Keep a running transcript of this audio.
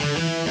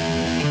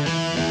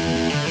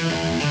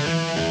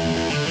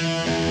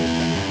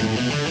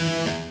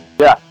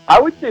Yeah, I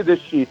would say this,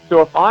 Sheath.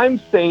 So if I'm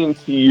saying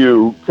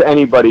to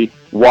anybody,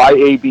 why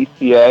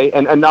ABCA,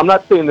 and I'm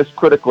not saying this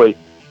critically,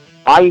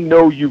 I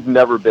know you've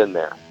never been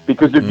there.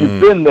 Because if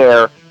you've been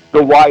there,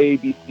 the why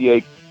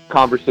ABCA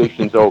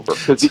conversation's over.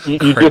 Because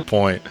Great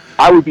point.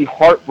 I would be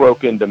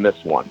heartbroken to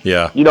miss one.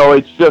 Yeah.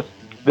 It's just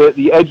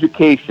the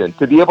education,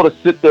 to be able to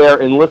sit there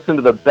and listen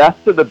to the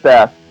best of the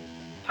best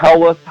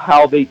tell us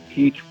how they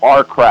teach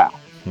our craft.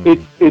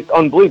 It's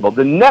unbelievable.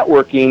 The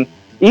networking,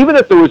 even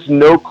if there was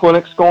no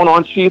clinics going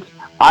on, Sheets,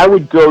 I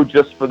would go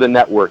just for the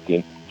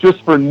networking,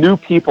 just for new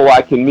people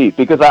I can meet,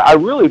 because I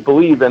really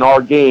believe in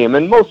our game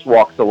and most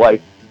walks of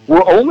life,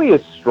 we're only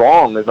as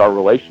strong as our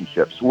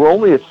relationships. We're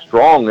only as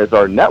strong as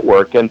our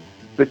network. And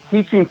the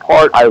teaching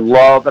part I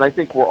love, and I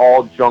think we're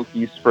all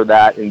junkies for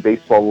that in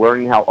baseball,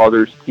 learning how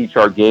others teach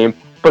our game.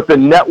 But the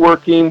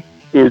networking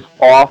is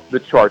off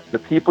the charts. The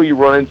people you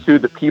run into,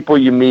 the people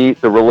you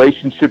meet, the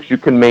relationships you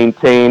can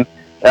maintain.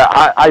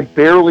 I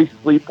barely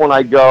sleep when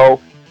I go,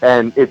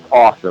 and it's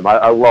awesome.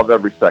 I love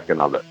every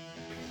second of it.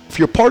 If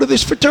you're part of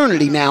this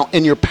fraternity now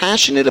and you're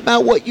passionate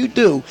about what you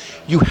do,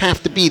 you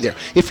have to be there.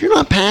 If you're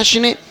not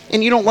passionate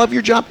and you don't love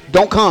your job,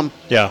 don't come.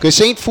 Yeah. Because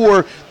this ain't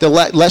for the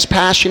less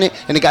passionate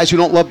and the guys who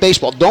don't love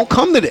baseball. Don't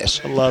come to this.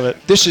 I love it.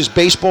 This is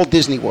Baseball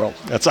Disney World.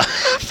 That's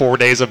 4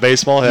 days of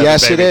baseball.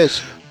 Yes, it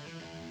is.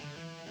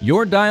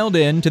 You're dialed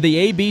in to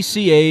the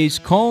ABCA's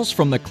Calls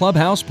from the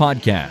Clubhouse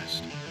podcast,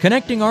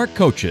 connecting our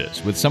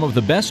coaches with some of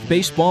the best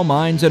baseball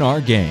minds in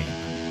our game.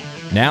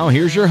 Now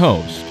here's your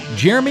host,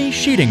 Jeremy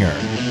Sheetinger.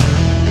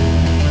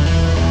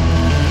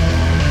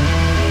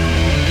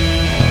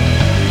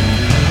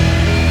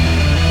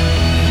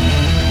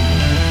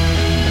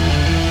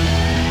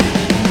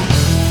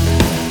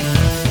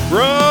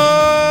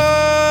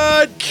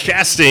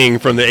 Broadcasting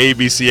from the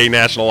ABCA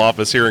National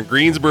Office here in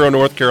Greensboro,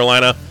 North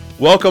Carolina.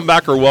 Welcome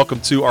back, or welcome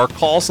to our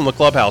Calls from the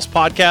Clubhouse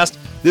podcast.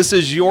 This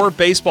is your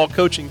baseball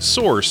coaching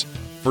source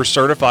for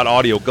certified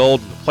audio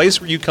gold, the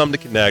place where you come to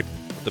connect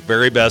with the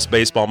very best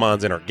baseball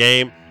minds in our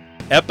game.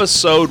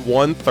 Episode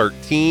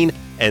 113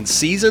 and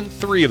season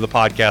 3 of the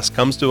podcast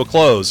comes to a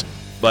close,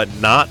 but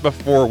not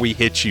before we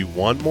hit you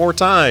one more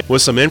time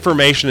with some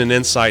information and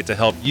insight to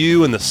help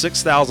you and the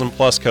 6,000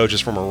 plus coaches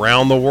from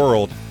around the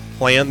world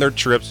plan their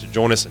trips to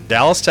join us in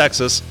Dallas,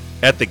 Texas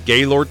at the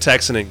Gaylord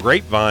Texan in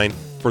Grapevine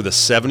for the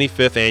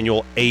 75th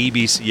annual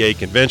ABCA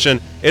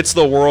Convention. It's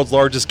the world's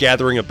largest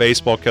gathering of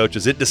baseball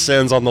coaches. It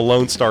descends on the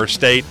Lone Star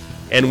State.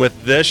 And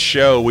with this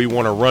show, we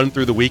want to run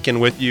through the weekend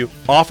with you,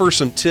 offer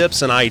some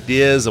tips and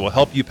ideas that will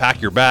help you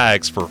pack your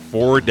bags for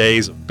 4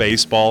 days of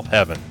baseball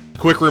heaven.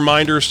 Quick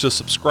reminders to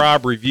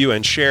subscribe, review,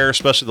 and share,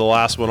 especially the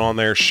last one on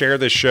there. Share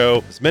this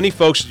show as many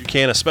folks as you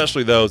can,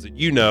 especially those that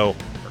you know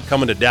are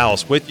coming to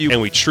Dallas with you,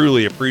 and we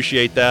truly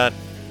appreciate that.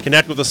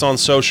 Connect with us on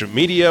social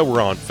media.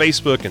 We're on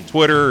Facebook and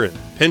Twitter and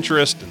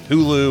Pinterest and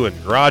Hulu and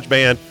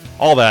GarageBand,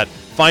 all that.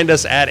 Find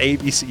us at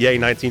ABCA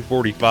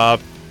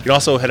 1945. You can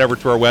also head over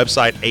to our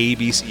website,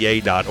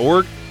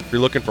 abca.org, if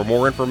you're looking for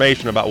more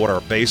information about what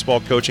our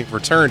baseball coaching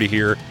fraternity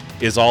here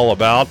is all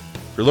about.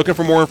 If you're looking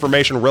for more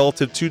information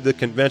relative to the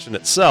convention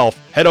itself,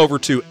 head over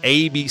to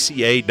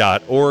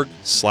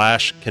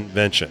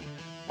abca.org/convention.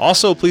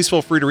 Also, please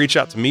feel free to reach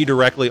out to me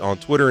directly on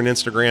Twitter and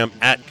Instagram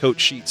at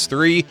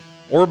CoachSheets3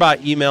 or by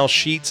email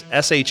sheets,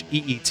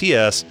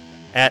 SHEETS,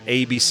 at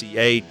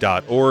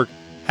abca.org.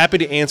 Happy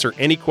to answer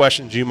any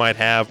questions you might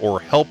have or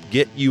help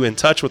get you in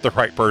touch with the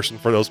right person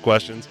for those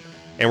questions.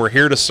 And we're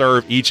here to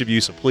serve each of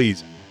you, so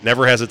please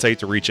never hesitate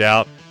to reach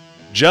out.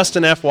 Just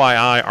an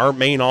FYI, our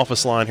main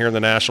office line here in the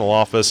national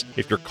office,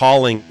 if you're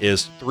calling,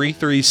 is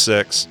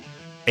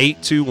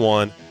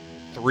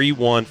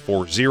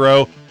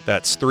 336-821-3140.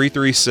 That's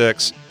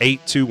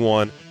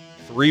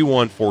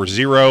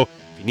 336-821-3140.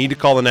 If you need to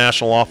call the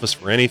national office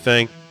for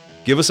anything,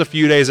 give us a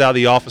few days out of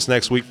the office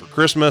next week for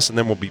Christmas, and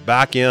then we'll be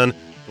back in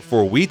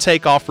before we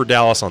take off for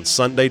Dallas on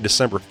Sunday,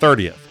 December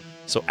 30th.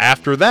 So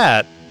after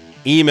that,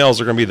 emails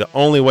are going to be the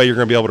only way you're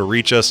going to be able to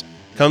reach us.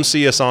 Come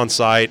see us on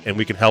site, and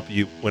we can help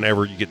you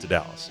whenever you get to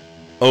Dallas.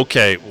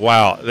 Okay,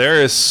 wow,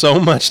 there is so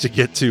much to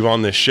get to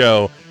on this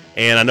show,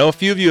 and I know a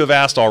few of you have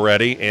asked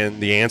already,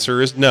 and the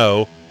answer is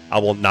no. I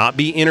will not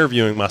be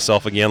interviewing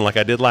myself again like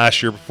I did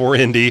last year before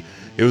Indy.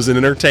 It was an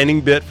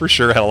entertaining bit for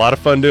sure. I had a lot of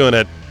fun doing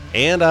it,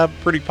 and I'm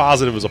pretty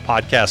positive it was a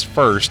podcast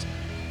first.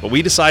 But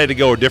we decided to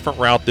go a different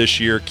route this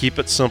year, keep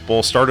it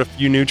simple, start a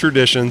few new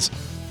traditions,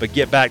 but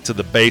get back to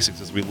the basics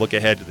as we look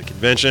ahead to the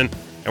convention.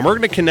 And we're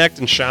going to connect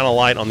and shine a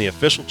light on the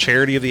official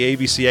charity of the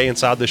ABCA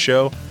inside the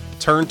show.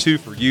 Turn 2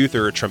 for Youth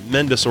are a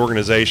tremendous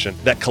organization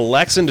that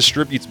collects and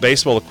distributes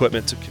baseball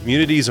equipment to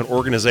communities and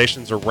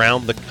organizations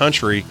around the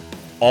country,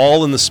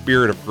 all in the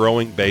spirit of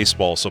growing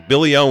baseball. So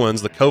Billy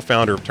Owens, the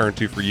co-founder of Turn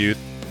 2 for Youth,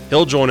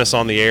 he'll join us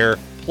on the air.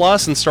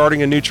 Plus, in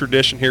starting a new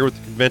tradition here with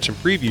the convention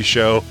preview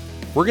show,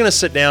 we're going to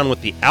sit down with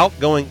the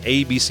outgoing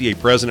ABCA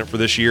president for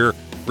this year,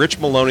 Rich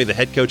Maloney, the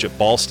head coach at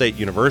Ball State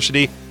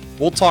University.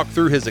 We'll talk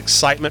through his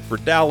excitement for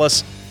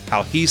Dallas,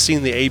 how he's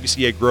seen the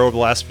ABCA grow over the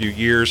last few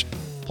years,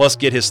 plus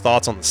get his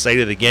thoughts on the state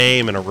of the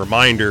game and a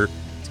reminder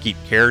to keep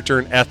character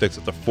and ethics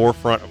at the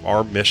forefront of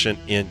our mission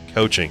in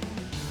coaching.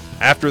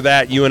 After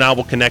that, you and I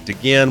will connect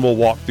again. We'll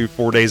walk through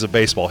 4 days of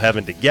baseball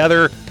heaven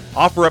together,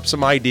 offer up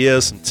some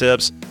ideas, some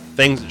tips,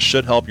 things that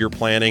should help your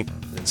planning,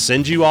 and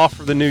send you off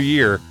for the new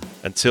year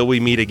until we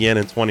meet again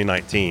in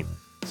 2019.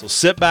 So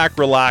sit back,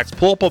 relax,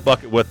 pull up a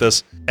bucket with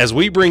us as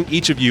we bring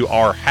each of you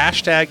our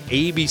hashtag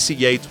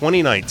ABCA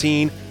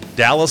 2019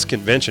 Dallas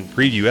Convention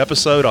preview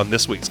episode on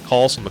this week's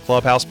Calls from the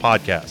Clubhouse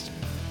podcast.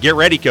 Get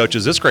ready,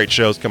 coaches. This great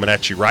show is coming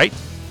at you right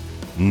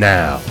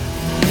now.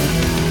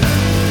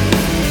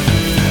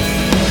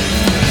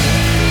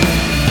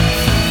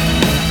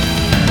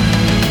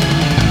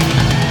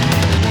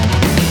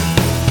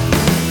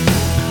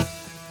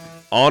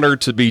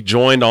 Honored to be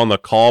joined on the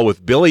call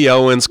with Billy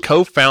Owens,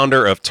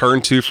 co-founder of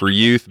Turn 2 for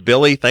Youth.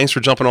 Billy, thanks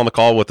for jumping on the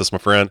call with us, my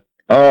friend.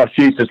 Oh,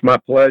 Chief, it's my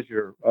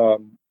pleasure.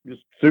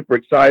 Just super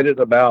excited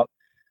about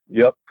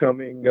the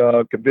upcoming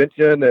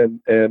convention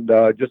and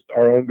just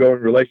our ongoing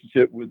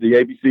relationship with the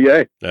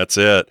ABCA. That's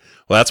it.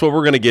 Well, that's what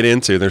we're going to get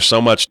into. There's so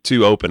much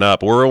to open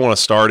up. Where I want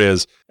to start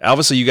is,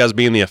 obviously, you guys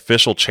being the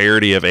official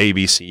charity of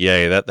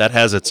ABCA, that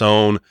has its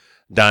own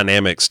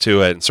dynamics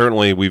to it. And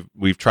certainly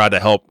we've tried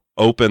to help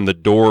open the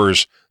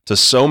doors to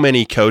so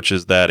many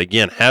coaches that,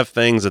 again, have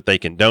things that they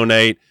can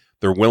donate,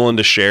 they're willing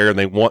to share, and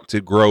they want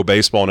to grow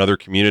baseball in other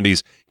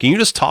communities. Can you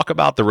just talk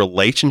about the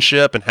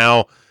relationship and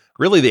how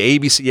really the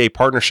ABCA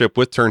partnership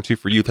with Turn 2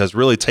 for Youth has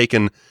really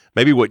taken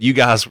maybe what you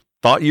guys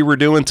thought you were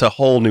doing to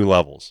whole new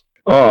levels?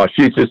 Oh,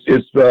 she's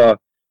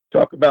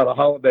talk about a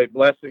holiday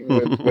blessing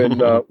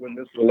when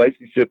this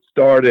relationship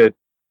started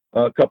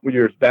a couple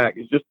years back.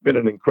 It's just been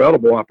an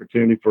incredible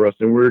opportunity for us,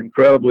 and we're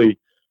incredibly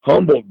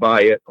humbled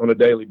by it on a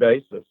daily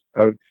basis.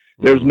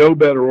 There's no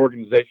better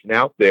organization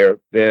out there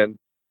than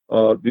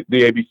the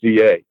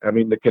ABCA. I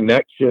mean, the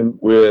connection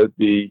with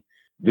the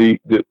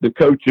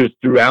coaches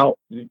throughout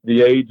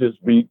the ages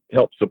we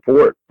help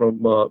support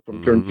from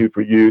Turn 2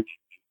 for Youth,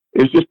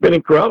 it's just been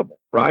incredible,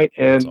 right?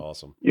 And that's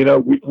awesome. You know,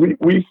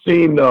 we've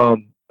seen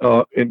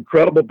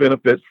incredible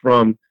benefits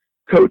from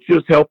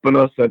coaches helping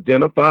us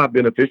identify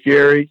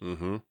beneficiaries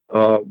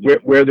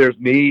where there's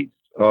needs,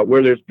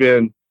 where there's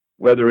been,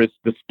 whether it's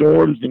the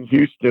storms in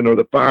Houston or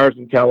the fires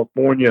in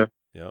California.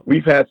 Yep.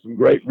 We've had some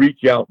great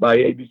reach out by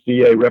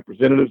ABCA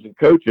representatives and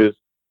coaches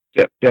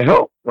to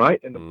help, right?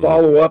 And to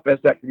follow up as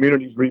that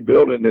community's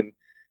rebuilding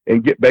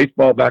and get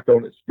baseball back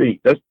on its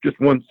feet. That's just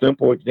one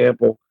simple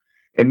example.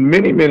 And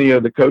many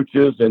of the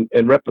coaches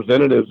and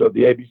representatives of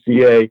the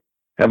ABCA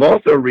have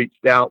also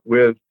reached out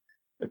with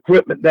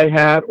equipment they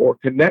had or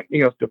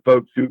connecting us to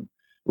folks who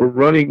were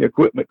running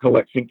equipment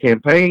collection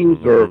campaigns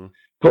or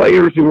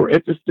players who were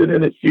interested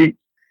in it. Sheets.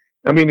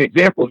 I mean,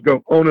 examples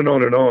go on and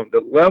on and on.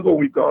 The level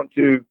we've gone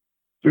to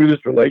through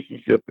this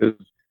relationship is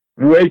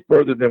way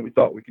further than we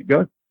thought we could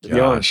go.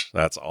 Gosh,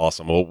 that's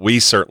awesome. Well, we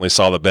certainly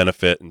saw the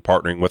benefit in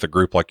partnering with a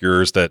group like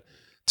yours that,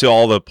 to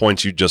all the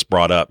points you just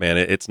brought up, man,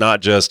 it's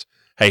not just,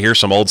 hey, here's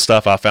some old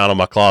stuff I found in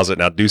my closet,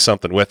 now do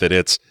something with it.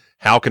 It's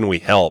how can we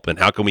help and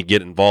how can we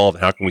get involved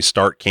and how can we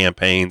start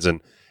campaigns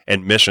and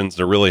missions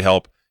to really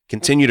help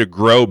continue to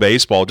grow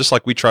baseball, just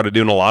like we try to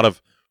do in a lot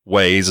of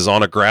ways, is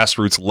on a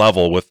grassroots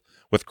level with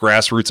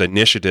grassroots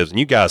initiatives. And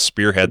you guys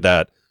spearhead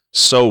that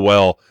so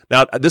well.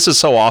 Now, this is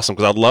so awesome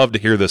because I'd love to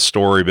hear this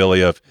story,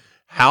 Billy, of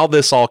how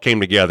this all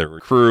came together.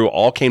 The crew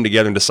all came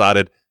together and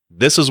decided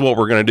this is what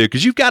we're going to do,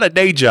 because you've got a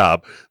day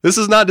job. This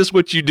is not just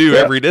what you do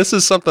this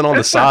is something on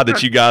the side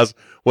that you guys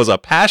was a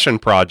passion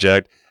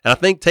project. And I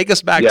think take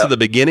us back to the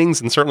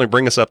beginnings and certainly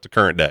bring us up to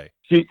current day.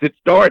 It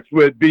starts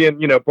with being,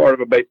 part of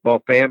a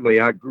baseball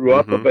family. I grew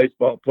up a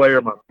baseball player.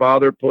 My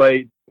father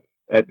played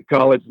at the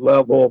college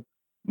level.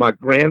 My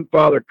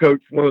grandfather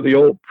coached one of the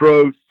old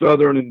pro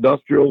Southern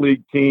Industrial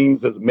League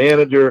teams as a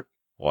manager.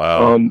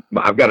 Wow.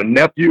 I've got a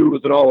nephew who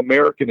was an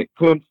All-American at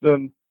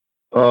Clemson.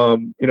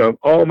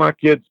 All my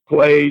kids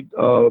played,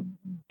 2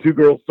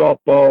 girls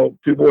softball,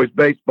 2 boys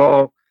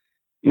baseball.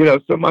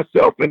 So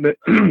myself and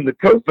the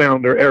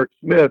co-founder, Eric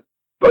Smith,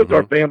 both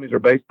our families are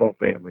baseball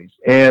families.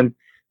 And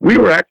we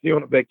were actually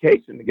on a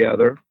vacation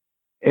together,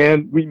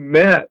 and we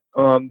met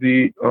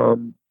the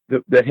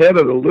head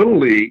of the Little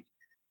League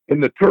in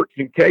the Turks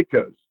and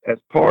Caicos as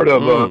part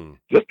of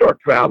just our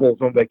travels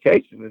on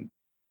vacation. And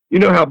you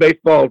know how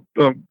baseball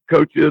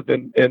coaches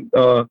and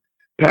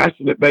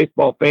passionate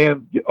baseball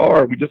fans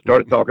are. We just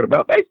started talking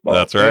about baseball.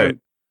 That's right. And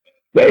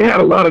they had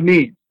a lot of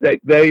needs. They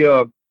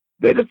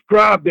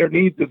described their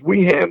needs as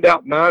we hand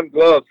out 9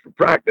 gloves for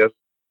practice,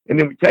 and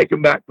then we take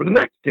them back for the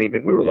next team.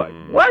 And we were like,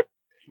 what?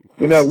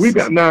 We've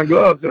got 9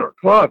 gloves in our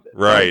closet.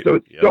 Right. So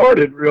it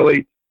started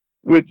really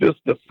with just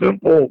a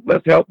simple,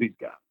 let's help these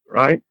guys,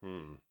 right?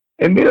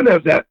 And then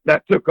as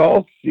that took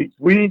off,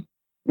 we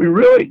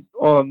really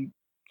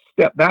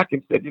stepped back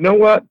and said, you know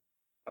what?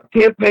 A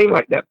campaign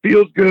like that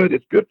feels good.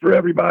 It's good for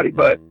everybody.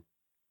 But,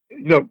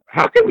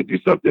 how can we do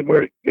something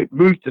where it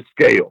moves to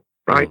scale,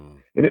 right?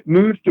 And it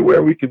moves to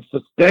where we can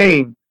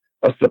sustain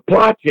a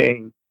supply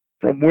chain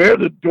from where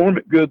the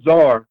dormant goods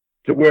are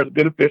to where the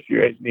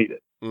beneficiaries need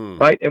it,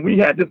 right? And we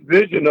had this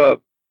vision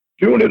of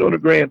doing it on a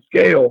grand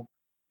scale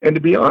And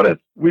to be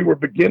honest, we were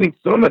beginning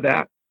some of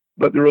that,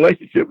 but the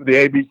relationship with the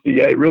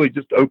ABCA really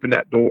just opened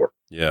that door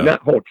and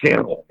that whole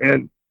channel.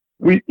 And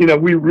we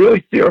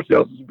really see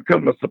ourselves as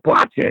becoming a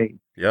supply chain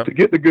to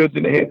get the goods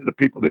in the hands of the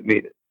people that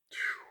need it.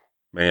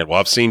 Man, well,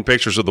 I've seen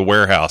pictures of the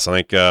warehouse.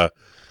 I think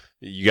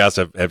you guys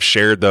have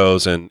shared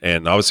those, and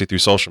obviously through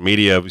social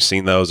media, we've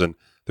seen those, and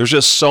there's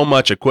just so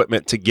much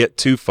equipment to get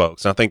to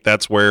folks. And I think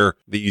that's where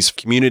these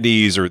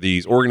communities or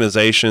these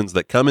organizations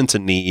that come into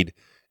need,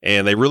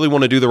 and they really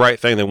want to do the right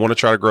thing. They want to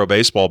try to grow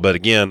baseball, but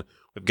again,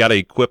 we've got to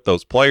equip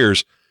those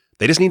players.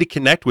 They just need to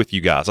connect with you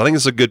guys. I think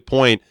it's a good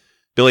point.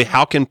 Billy,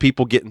 how can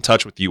people get in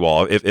touch with you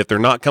all? If they're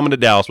not coming to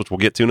Dallas, which we'll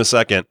get to in a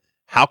second,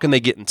 how can they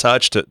get in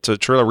touch to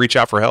try to reach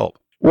out for help?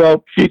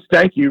 Well, Chief,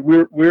 thank you.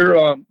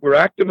 We're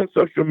active on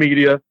social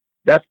media.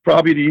 That's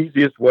probably the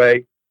easiest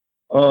way.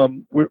 Our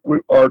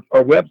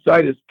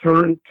website is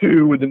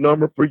turn2 with the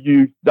number for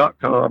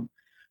youth.com.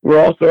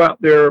 We're also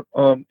out there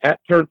at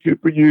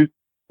Turn2 for Youth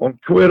on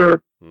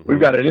Twitter. Mm-hmm. We've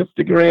got an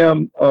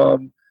Instagram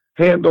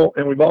handle,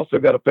 and we've also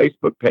got a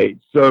Facebook page.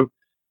 So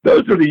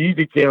those are the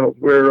easy channels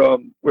where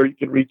you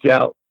can reach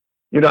out.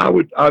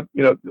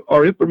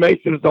 Our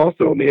information is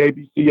also on the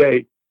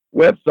ABCA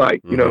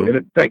website. Mm-hmm.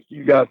 And thanks to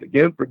you guys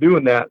again for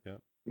doing that.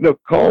 Yeah.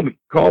 Call me,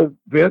 call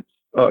Vince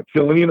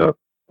Chilina,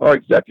 our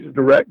executive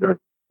director,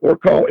 or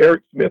call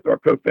Eric Smith, our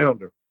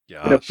co-founder.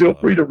 Feel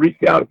free to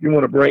reach out if you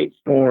want to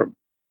brainstorm.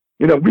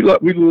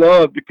 We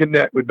love to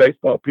connect with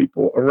baseball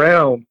people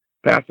around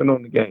passing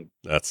on the game.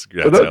 That's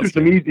so those are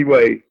some easy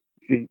ways.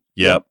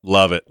 Yep,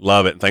 love it.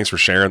 And thanks for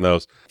sharing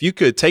those. If you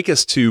could take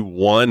us to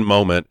one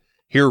moment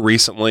here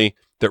recently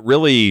that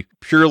really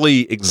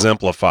purely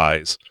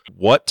exemplifies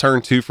what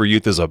Turn2 for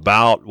Youth is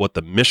about, what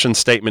the mission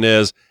statement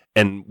is,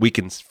 and we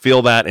can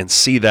feel that and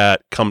see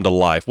that come to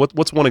life.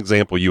 What's one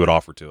example you would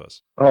offer to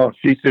us? Oh,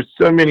 geez, there's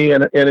so many,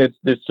 and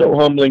it's so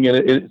humbling, and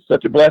it's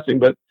such a blessing.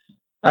 But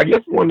I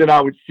guess one that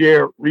I would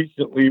share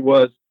recently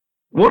was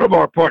one of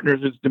our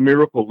partners is the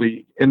Miracle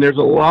League, and there's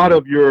a lot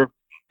of your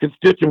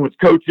constituents,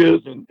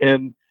 coaches,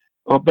 and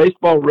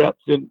baseball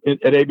reps at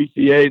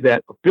ABCA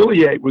that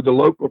affiliate with the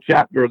local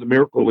chapter of the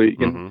Miracle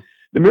League. And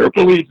the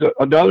Miracle League is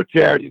another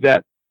charity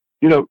that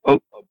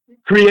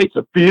creates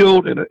a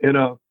field and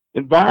a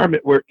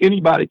environment where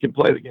anybody can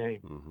play the game.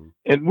 Mm-hmm.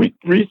 And we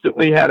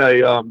recently had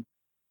a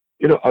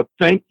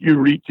thank you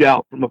reach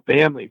out from a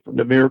family from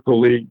the Miracle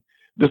League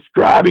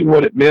describing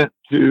what it meant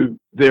to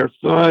their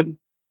son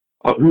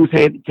who's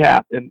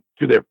handicapped and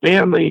to their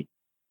family.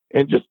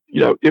 And just,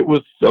 it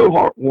was so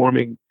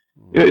heartwarming.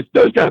 It's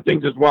those kind of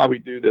things is why we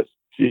do this,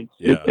 Chief.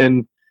 Yeah.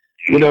 That's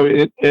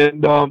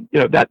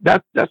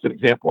an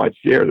example I'd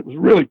share that was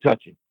really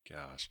touching.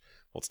 Gosh.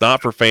 Well, it's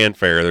not for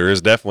fanfare. There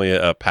is definitely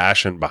a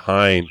passion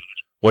behind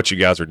what you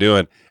guys are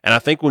doing. And I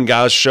think when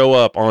guys show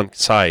up on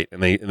site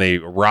and they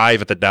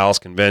arrive at the Dallas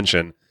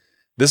Convention,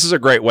 this is a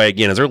great way,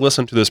 again, as they're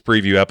listening to this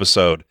preview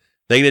episode,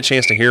 they get a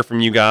chance to hear from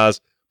you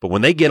guys. But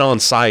when they get on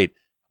site,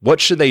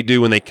 what should they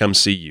do when they come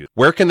see you?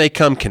 Where can they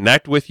come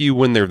connect with you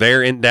when they're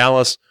there in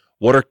Dallas?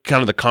 What are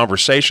kind of the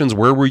conversations?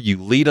 Where will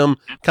you lead them?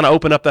 Kind of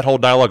open up that whole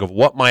dialogue of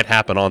what might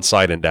happen on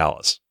site in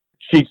Dallas.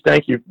 Chief,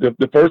 thank you.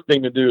 The first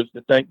thing to do is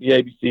to thank the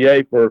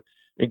ABCA for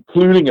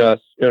including us,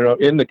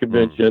 in the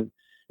convention.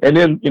 And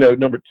then,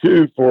 number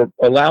two, for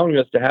allowing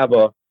us to have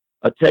a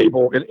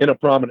table in a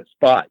prominent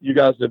spot. You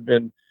guys have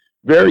been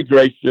very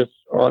gracious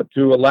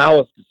to allow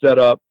us to set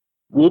up.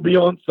 We'll be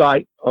on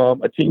site,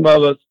 a team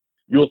of us.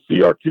 You'll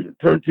see our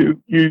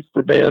Turn2 Youth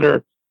for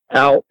banner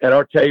out at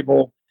our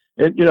table.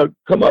 And,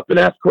 come up and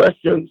ask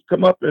questions.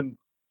 Come up and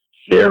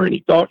share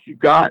any thoughts you've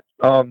got.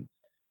 Come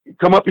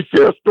up and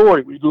share a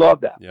story. We'd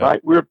love that,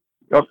 right? We're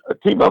a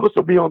team of us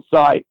will be on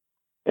site.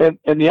 And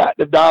the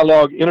active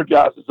dialogue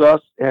energizes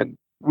us and,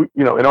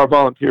 in our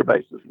volunteer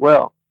base as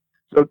well.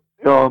 So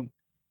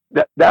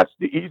that's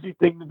the easy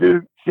thing to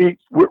do,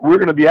 Chiefs. We're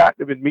going to be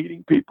active in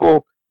meeting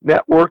people,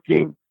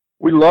 networking.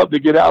 We love to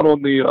get out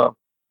on the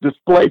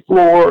display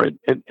floor,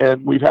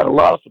 and we've had a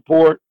lot of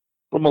support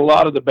from a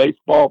lot of the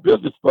baseball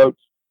business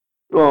folks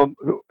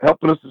who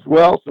helping us as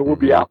well. So we'll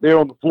be out there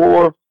on the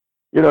floor.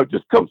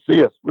 Just come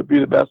see us would be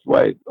the best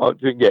way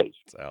to engage.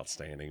 It's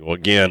outstanding. Well,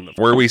 again,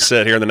 where we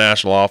sit here in the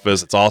national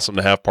office, it's awesome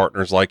to have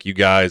partners like you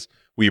guys.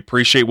 We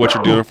appreciate what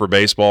you're doing for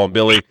baseball. And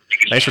Billy,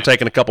 thanks for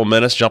taking a couple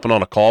minutes, jumping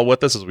on a call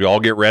with us as we all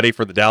get ready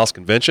for the Dallas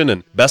Convention.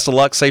 And best of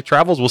luck, safe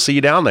travels. We'll see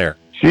you down there.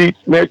 Chiefs,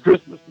 Merry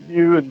Christmas to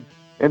you and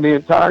the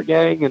entire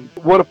gang. And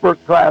what a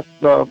first-class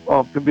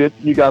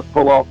convention you guys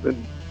pull off.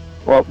 And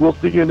we'll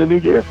see you in the new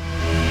year.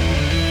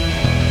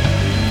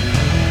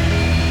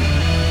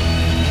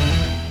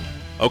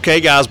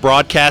 Okay, guys,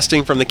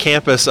 broadcasting from the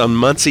campus of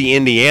Muncie,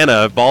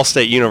 Indiana, Ball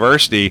State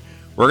University.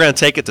 We're going to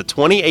take it to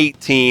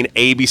 2018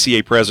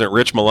 ABCA President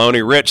Rich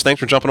Maloney. Rich, thanks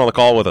for jumping on the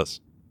call with us.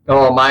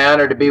 Oh, my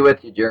honor to be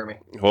with you, Jeremy.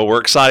 Well,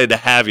 we're excited to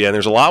have you, and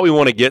there's a lot we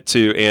want to get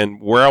to,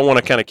 and where I want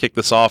to kind of kick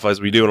this off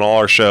as we do in all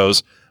our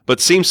shows, but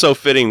seems so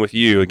fitting with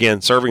you, again,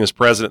 serving as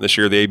president this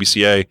year of the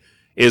ABCA,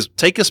 is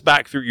take us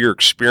back through your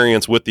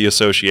experience with the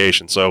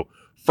association. So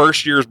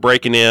first year's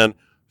breaking in,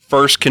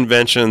 first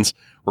conventions.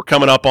 We're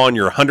coming up on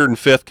your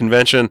 105th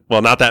convention.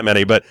 Well, not that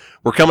many, but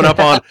we're coming up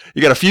on,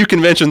 you got a few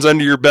conventions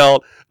under your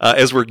belt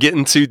as we're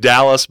getting to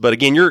Dallas. But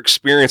again, your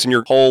experience and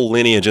your whole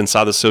lineage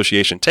inside the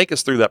association, take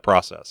us through that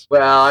process.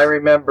 Well, I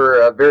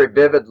remember very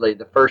vividly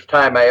the first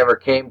time I ever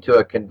came to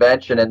a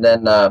convention, and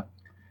then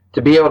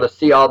to be able to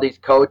see all these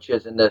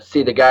coaches and to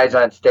see the guys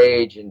on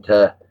stage and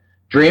to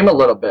dream a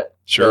little bit.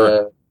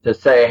 Sure. To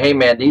say, hey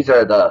man, these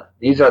are the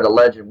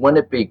legends. Wouldn't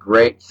it be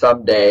great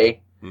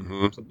someday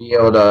to be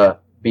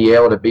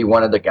able to be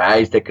one of the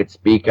guys that could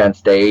speak on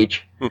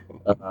stage?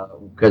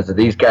 Because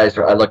these guys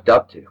I looked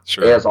up to,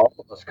 as all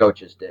of us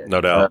coaches did,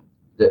 no doubt,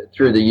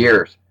 through the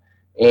years.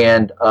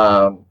 And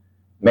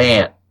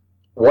man,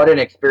 what an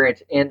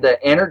experience! And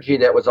the energy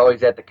that was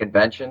always at the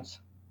conventions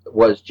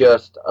was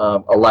just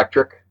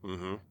electric.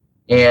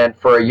 And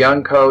for a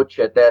young coach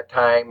at that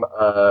time,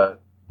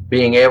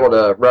 being able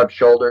to rub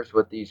shoulders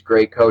with these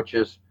great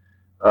coaches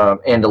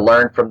and to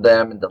learn from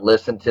them and to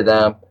listen to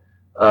them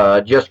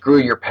just grew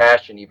your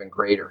passion even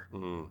greater.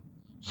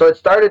 So it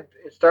started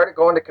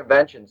going to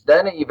conventions.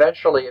 Then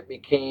eventually it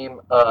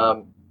became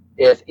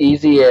as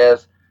easy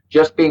as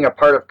just being a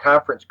part of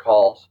conference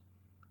calls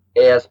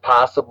as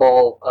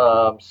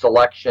possible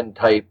selection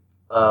type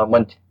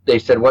when they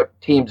said what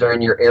teams are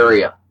in your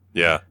area.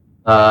 Yeah.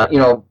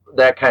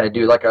 That kind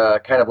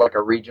of like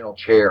a regional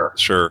chair.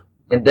 Sure.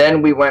 And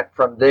then we went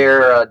from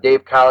there.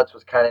 Dave Collins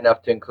was kind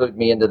enough to include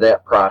me into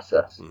that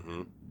process.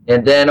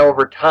 And then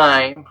over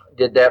time,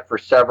 did that for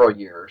several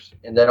years.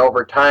 And then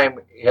over time,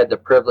 had the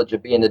privilege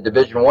of being the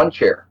Division I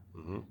chair,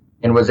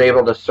 and was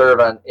able to serve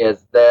in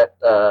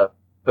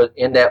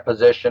that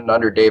position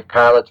under Dave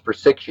Collins for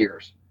 6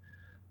 years.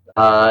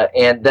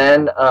 And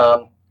then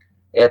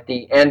at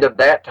the end of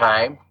that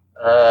time,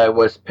 I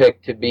was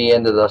picked to be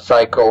into the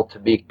cycle to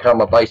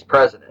become a vice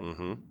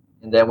president.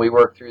 And then we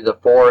worked through the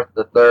fourth,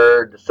 the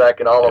third, the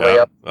second, all the way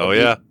up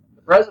to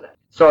the president.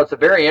 So it's a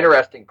very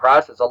interesting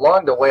process.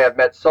 Along the way, I've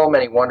met so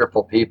many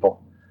wonderful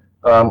people.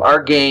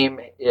 Our game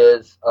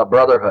is a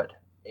brotherhood.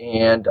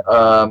 And,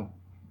 and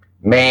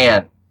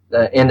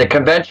the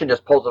convention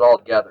just pulls it all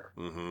together.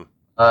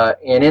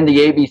 And in the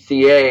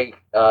ABCA,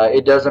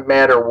 it doesn't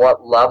matter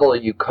what level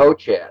you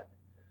coach at.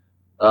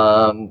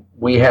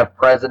 We have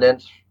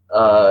presidents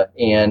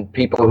and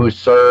people who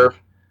serve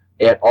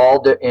at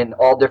in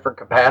all different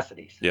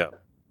capacities. Yeah.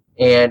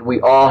 And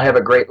we all have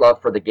a great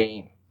love for the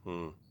game.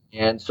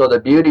 And so the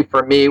beauty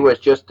for me was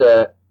just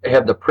to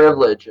have the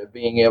privilege of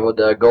being able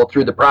to go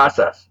through the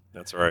process.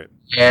 That's right.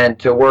 And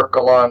to work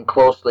along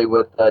closely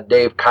with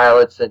Dave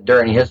Kylitz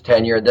during his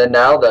tenure, and then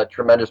now the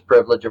tremendous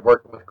privilege of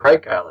working with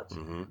Craig Kylitz.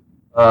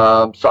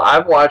 So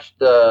I've watched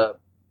the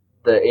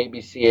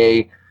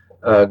ABCA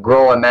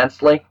grow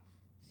immensely.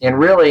 And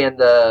really,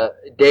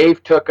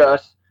 Dave took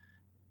us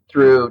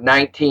through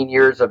 19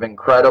 years of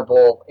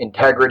incredible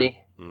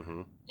integrity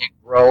and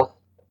growth.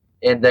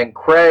 And then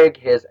Craig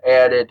has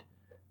added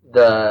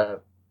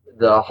the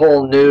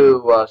whole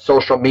new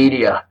social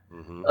media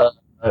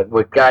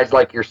with guys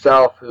like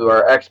yourself who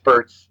are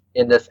experts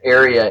in this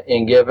area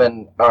and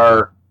given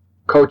our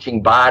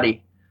coaching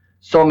body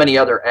so many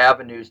other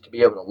avenues to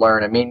be able to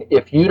learn. I mean,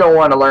 if you don't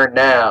want to learn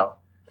now,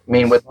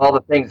 with all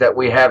the things that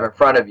we have in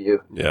front of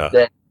you,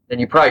 then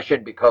you probably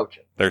shouldn't be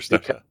coaching. There's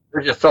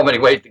just so many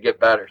ways to get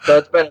better. So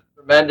it's been a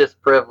tremendous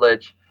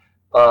privilege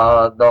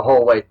the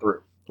whole way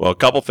through. Well, a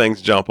couple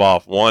things jump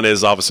off. One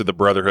is obviously the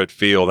brotherhood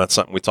feel. That's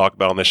something we talk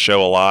about on this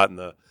show a lot, and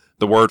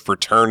the word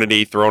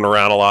fraternity thrown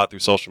around a lot through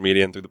social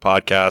media and through the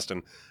podcast,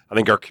 and I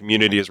think our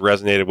community has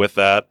resonated with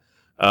that.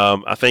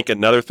 I think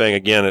another thing,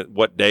 again,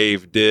 what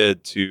Dave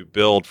did to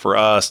build for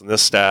us and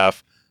this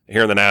staff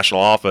here in the national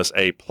office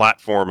a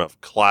platform of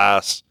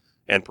class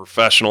and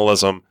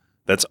professionalism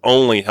that's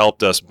only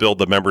helped us build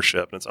the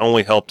membership, and it's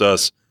only helped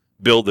us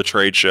build the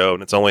trade show,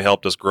 and it's only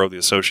helped us grow the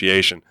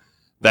association.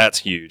 That's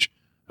huge.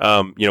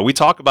 We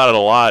talk about it a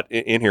lot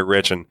in here,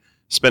 Rich, and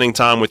spending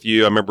time with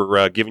you. I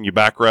remember giving you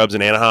back rubs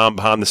in Anaheim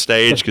behind the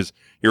stage because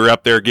you were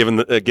up there getting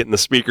the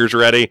speakers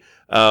ready.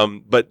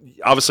 But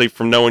obviously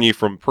from knowing you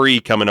from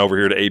coming over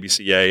here to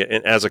ABCA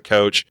and as a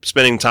coach,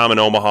 spending time in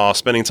Omaha,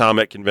 spending time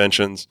at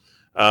conventions,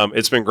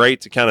 it's been great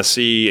to kind of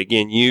see,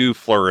 again, you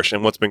flourish.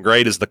 And what's been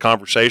great is the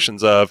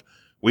conversations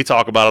we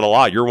talk about it a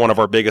lot. You're one of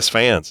our biggest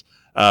fans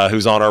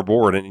who's on our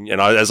board, and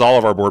as all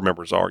of our board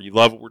members are. You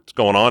love what's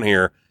going on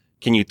here.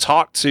 Can you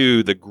talk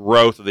to the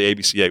growth of the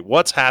ABCA?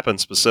 What's happened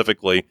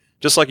specifically,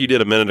 just like you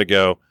did a minute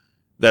ago,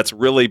 that's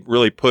really,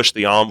 really pushed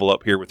the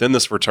envelope here within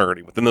this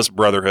fraternity, within this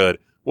brotherhood?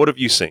 What have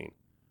you seen?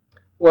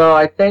 Well,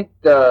 I think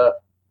the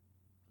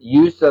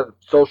use of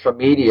social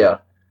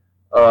media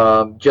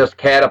just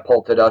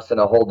catapulted us in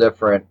a whole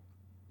different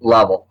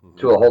level,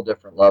 to a whole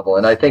different level.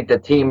 And I think the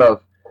team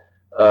of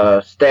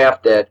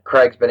staff that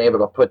Craig's been able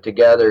to put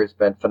together has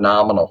been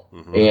phenomenal.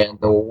 And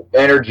the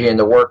energy and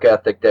the work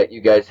ethic that you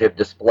guys have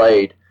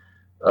displayed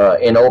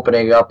in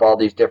opening up all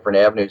these different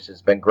avenues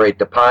has been great.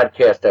 The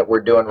podcast that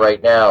we're doing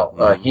right now,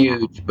 a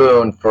huge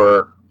boon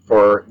for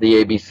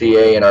the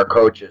ABCA and our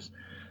coaches.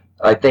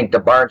 I think the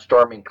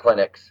barnstorming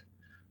clinics.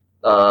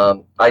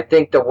 I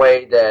think the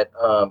way that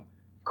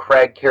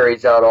Craig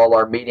carries out all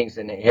our meetings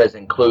and has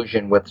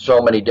inclusion with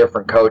so many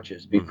different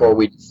coaches before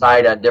we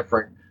decide on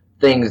different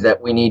things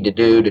that we need to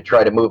do to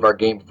try to move our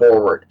game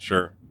forward.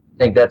 Sure. I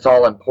think that's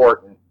all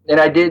important. And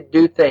I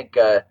do think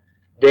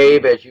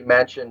Dave, as you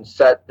mentioned,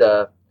 set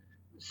the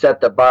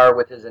bar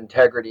with his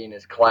integrity in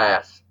his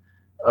class.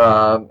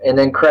 And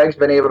then Craig's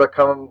been able to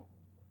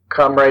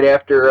come right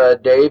after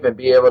Dave and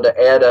be able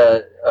to add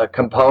a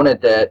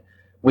component that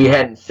we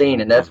hadn't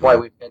seen, and that's why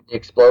we've had the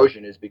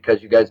explosion, is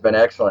because you guys have been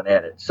excellent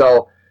at it.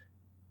 So,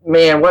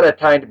 man, what a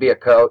time to be a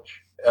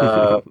coach.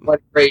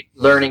 What great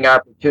learning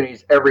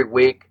opportunities every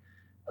week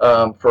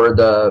for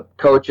the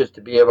coaches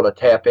to be able to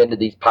tap into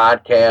these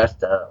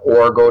podcasts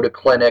or go to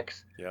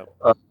clinics. Yep.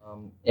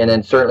 And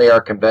then certainly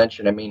our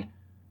convention. I mean,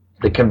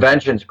 the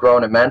convention's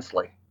grown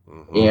immensely.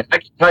 And I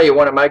can tell you,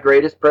 one of my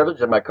greatest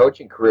privileges in my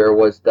coaching career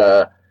was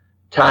the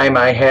time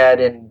I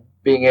had in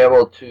being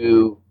able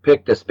to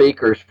pick the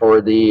speakers for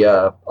the,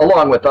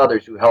 along with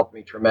others who helped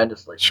me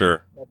tremendously.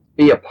 Sure.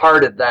 Be a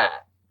part of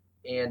that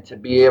and to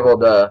be able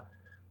to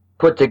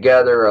put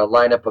together a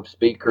lineup of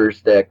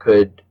speakers that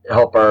could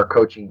help our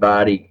coaching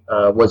body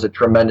was a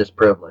tremendous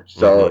privilege.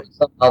 So it's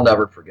something I'll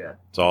never forget.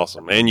 It's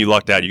awesome. And you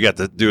lucked out. You got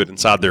to do it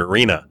inside the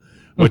arena,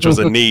 which was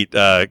a neat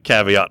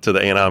caveat to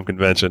the Anaheim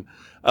convention.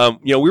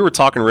 We were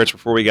talking, Rich,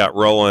 before we got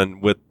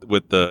rolling with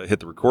the hit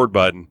the record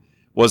button,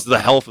 was the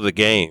health of the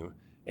game.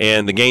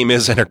 And the game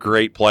is in a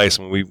great place.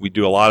 I mean, we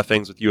do a lot of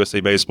things with USA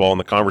Baseball, and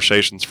the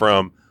conversations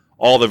from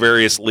all the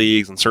various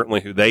leagues and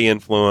certainly who they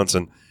influence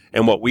and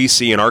what we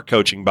see in our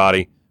coaching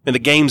body. And the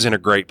game's in a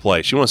great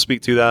place. You want to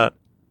speak to that?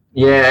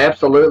 Yeah,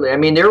 absolutely. I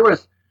mean, there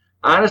was,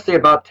 honestly,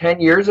 about 10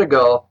 years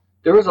ago,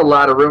 there was a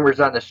lot of rumors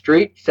on the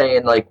street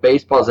saying, like,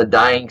 baseball's a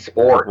dying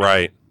sport.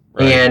 Right.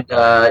 And,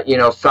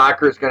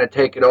 soccer's going to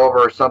take it over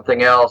or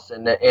something else.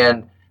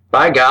 And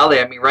by golly,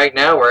 I mean, right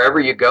now, wherever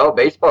you go,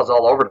 baseball's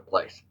all over the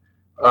place.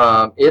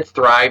 It's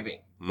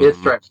thriving. It's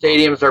thriving.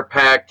 Stadiums are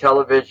packed.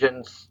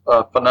 Television's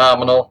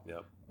phenomenal.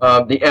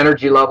 Yep. The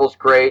energy level's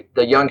great.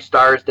 The young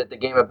stars that the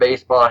game of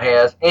baseball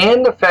has,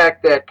 and the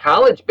fact that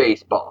college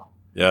baseball,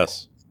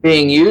 yes,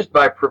 being used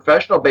by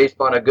professional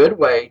baseball in a good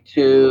way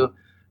to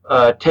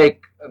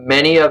take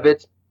many of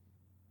its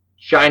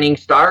shining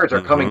stars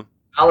are coming to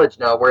college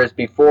now, whereas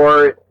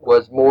before it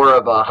was more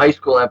of a high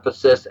school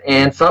emphasis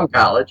and some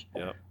college.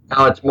 Yep.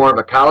 Now it's more of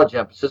a college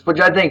emphasis, which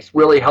I think is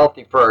really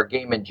healthy for our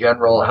game in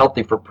general,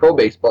 healthy for pro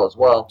baseball as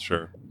well.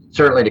 Sure.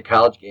 Certainly the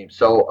college game.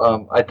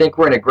 So I think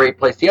we're in a great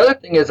place. The other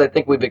thing is I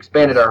think we've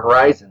expanded our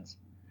horizons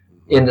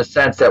in the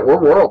sense that we're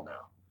world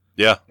now.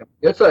 Yeah.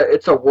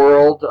 It's a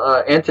world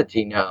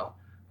entity now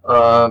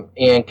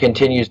and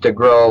continues to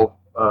grow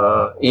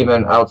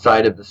even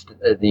outside of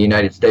the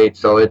United States.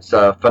 So it's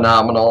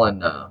phenomenal.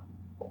 And,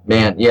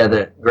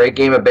 the great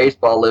game of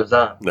baseball lives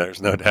on.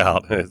 There's no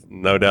doubt.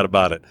 No doubt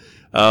about it.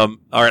 All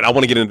right, I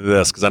want to get into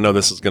this because I know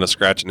this is going to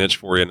scratch an itch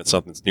for you, and it's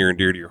something that's near and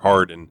dear to your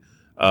heart. And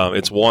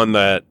it's one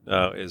that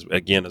is,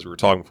 again, as we were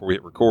talking before we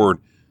hit record,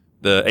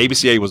 the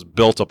ABCA was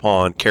built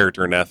upon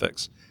character and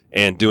ethics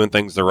and doing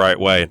things the right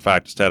way. In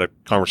fact, just had a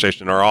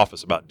conversation in our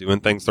office about doing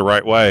things the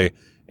right way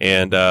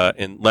and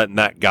letting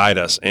that guide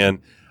us. And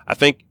I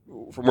think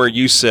from where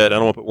you sit, I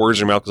don't want to put words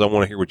in your mouth because I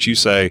want to hear what you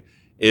say,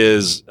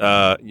 is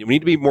we need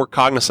to be more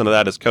cognizant of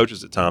that as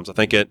coaches at times. I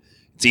think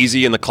it's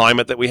easy in the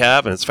climate that we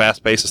have, and it's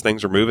fast-paced as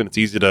things are moving. It's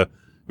easy to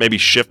maybe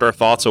shift our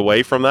thoughts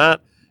away from that.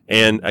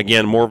 And,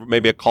 again, more of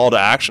maybe a call to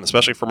action,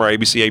 especially from our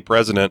ABCA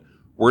president.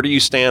 Where do you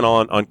stand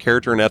on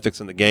character and ethics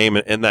in the game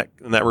and that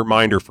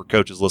reminder for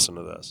coaches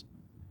listening to this?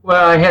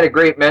 Well, I had a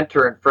great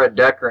mentor in Fred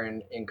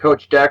Decker, and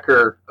Coach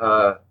Decker,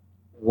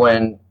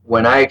 when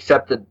I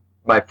accepted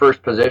my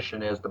first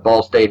position as the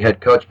Ball State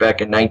head coach back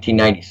in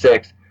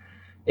 1996,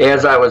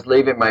 as I was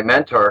leaving my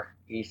mentor,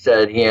 he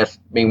asked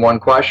me one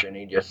question.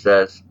 He just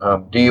says,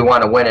 do you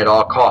want to win at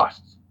all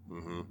costs?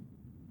 Mm-hmm.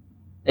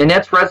 And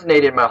that's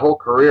resonated my whole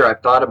career.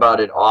 I've thought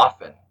about it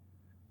often,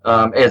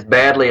 as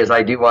badly as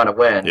I do want to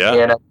win. Yeah.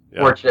 And I'm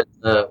fortunate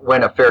to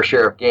win a fair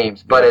share of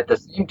games. But at the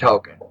same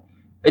token,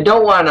 I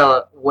don't want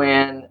to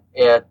win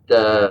at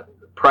the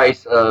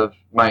price of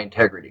my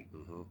integrity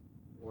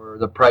or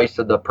the price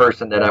of the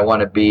person that I want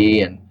to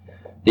be and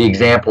the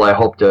example I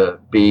hope to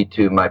be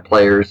to my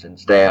players and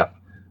staff.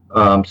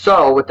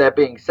 So with that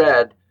being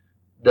said,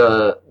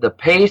 the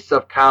pace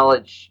of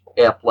college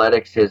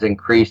athletics has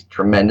increased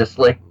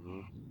tremendously.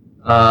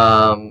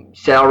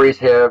 Salaries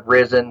have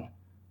risen,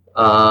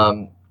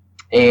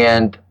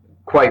 and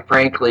quite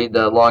frankly,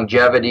 the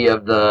longevity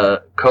of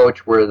the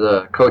coach, where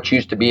the coach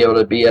used to be able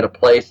to be at a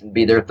place and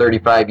be there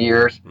 35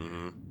 years,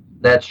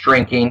 that's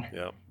shrinking.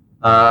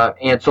 Yeah.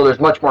 And so there's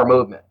much more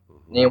movement.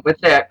 And with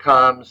that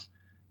comes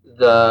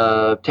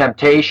the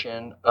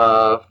temptation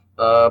of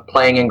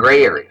playing in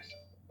gray areas.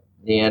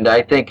 And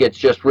I think it's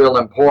just real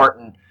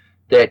important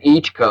that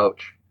each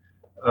coach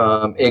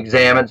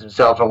examines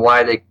himself and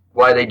why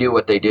they do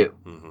what they do.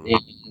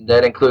 And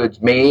that includes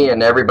me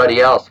and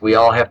everybody else. We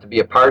all have to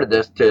be a part of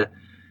this.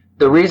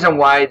 The reason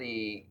why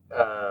the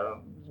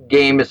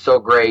game is so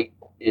great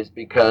is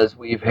because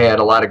we've had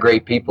a lot of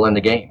great people in the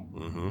game.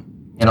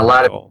 And a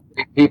lot of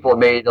people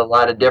made a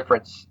lot of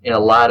difference in a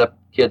lot of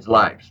kids'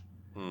 lives,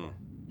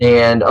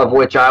 and of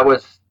which I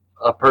was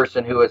a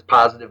person who was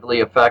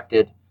positively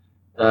affected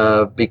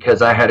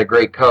because I had a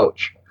great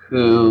coach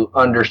who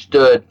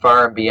understood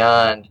far and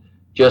beyond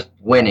just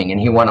winning, and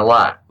he won a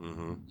lot.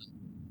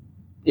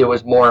 It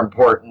was more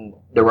important.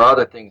 There were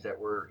other things that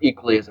were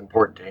equally as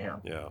important to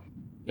him.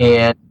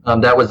 And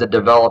that was the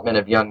development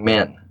of young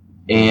men.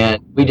 And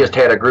we just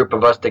had a group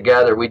of us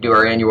together. We do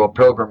our annual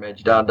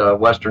pilgrimage down to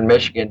Western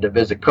Michigan to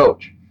visit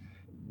Coach.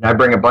 And I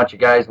bring a bunch of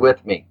guys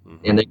with me,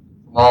 and they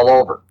come from all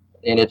over.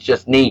 And it's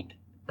just neat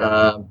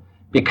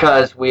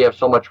because we have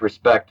so much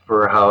respect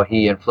for how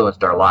he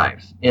influenced our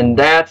lives. And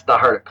that's the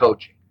heart of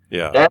coaching.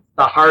 That's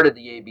the heart of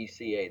the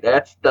ABCA.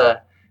 That's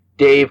the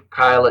Dave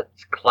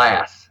Kylett's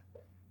class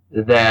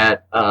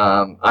that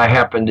I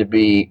happen to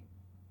be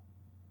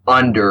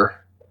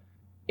under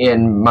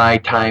in my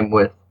time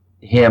with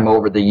him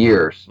over the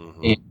years,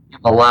 in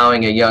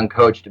allowing a young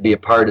coach to be a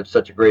part of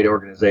such a great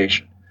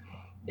organization,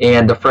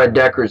 and the Fred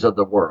Deckers of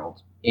the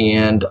world,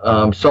 and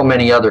so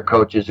many other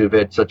coaches who've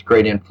had such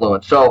great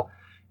influence. So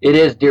it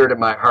is dear to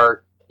my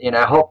heart, and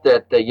I hope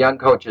that the young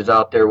coaches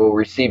out there will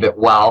receive it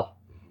well,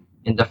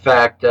 in the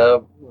fact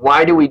of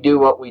why do we do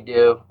what we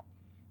do,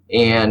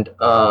 and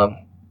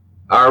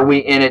are we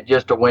in it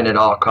just to win at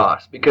all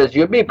costs? Because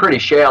you'd be pretty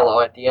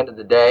shallow at the end of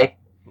the day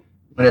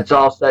when it's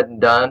all said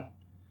and done.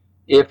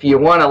 If you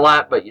won a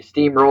lot, but you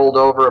steamrolled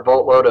over a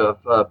boatload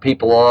of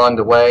people along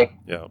the way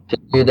to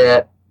do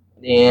that,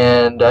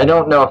 and I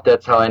don't know if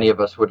that's how any of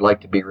us would like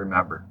to be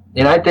remembered.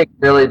 And I think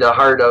really the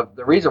heart of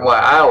the reason why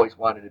I always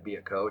wanted to be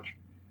a coach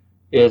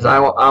is I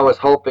was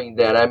hoping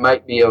that I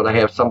might be able to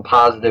have some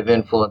positive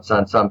influence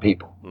on some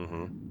people,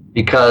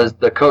 because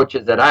the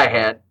coaches that I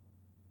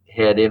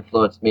had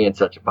influenced me in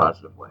such a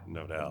positive way.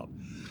 No doubt.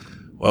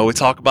 Well, we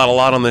talk about a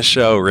lot on this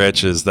show,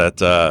 Rich, is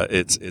that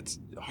it's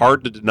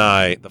hard to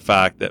deny the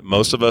fact that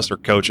most of us are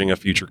coaching a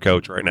future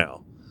coach right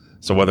now.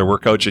 So whether we're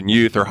coaching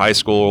youth or high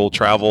school,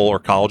 travel, or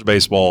college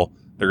baseball,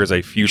 there is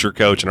a future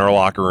coach in our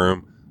locker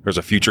room. There's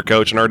a future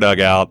coach in our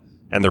dugout,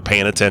 and they're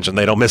paying attention.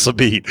 They don't miss a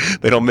beat.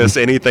 They don't miss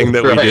anything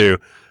that we do.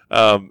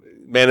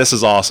 Man, this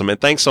is awesome. And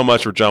thanks so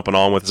much for jumping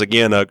on with us.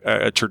 Again,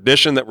 a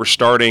tradition that we're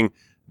starting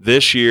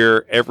this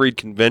year. Every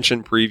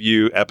convention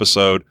preview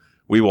episode,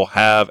 we will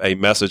have a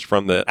message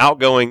from the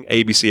outgoing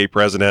ABCA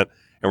president,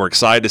 and we're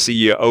excited to see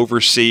you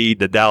oversee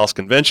the Dallas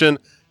convention,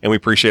 and we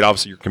appreciate,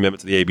 obviously, your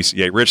commitment to the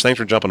ABCA. Rich, thanks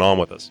for jumping on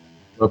with us.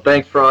 Well,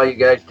 thanks for all you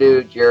guys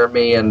do,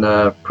 Jeremy, and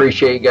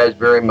appreciate you guys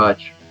very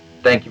much.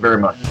 Thank you very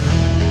much.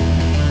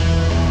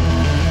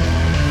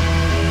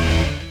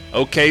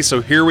 Okay,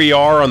 so here we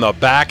are on the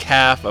back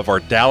half of our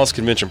Dallas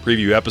Convention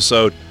preview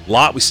episode. A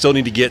lot we still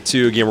need to get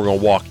to. Again, we're going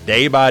to walk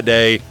day by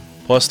day,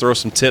 plus throw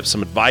some tips,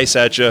 some advice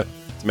at you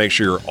to make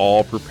sure you're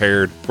all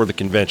prepared for the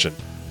convention.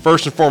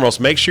 First and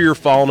foremost, make sure you're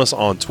following us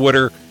on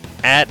Twitter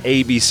at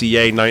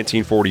ABCA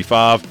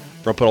 1945. We're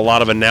going to put a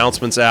lot of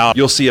announcements out.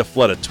 You'll see a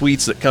flood of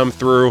tweets that come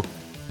through.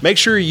 Make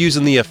sure you're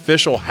using the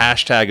official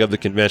hashtag of the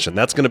convention.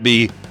 That's going to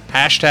be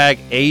hashtag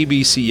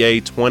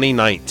ABCA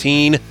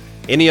 2019.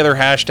 Any other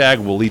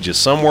hashtag will lead you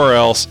somewhere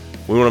else.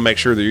 We want to make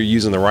sure that you're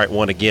using the right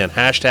one. Again,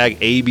 hashtag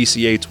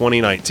ABCA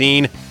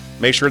 2019.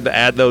 Make sure to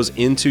add those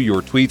into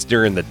your tweets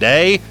during the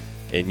day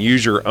and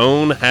use your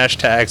own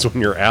hashtags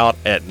when you're out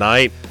at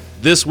night.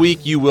 This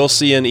week, you will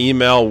see an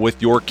email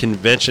with your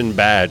convention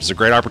badge. It's a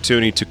great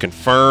opportunity to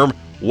confirm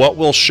what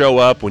will show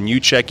up when you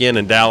check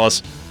in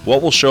Dallas,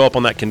 what will show up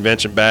on that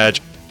convention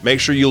badge. Make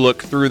sure you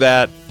look through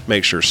that.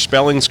 Make sure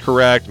spelling's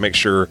correct. Make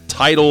sure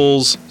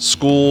titles,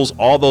 schools,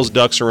 all those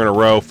ducks are in a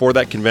row for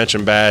that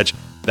convention badge.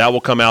 That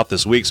will come out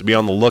this week, so be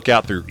on the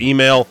lookout through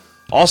email.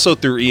 Also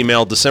through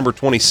email, December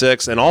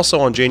 26th, and also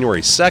on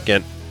January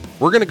 2nd,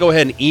 we're going to go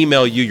ahead and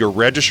email you your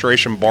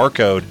registration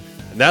barcode.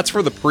 And that's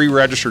for the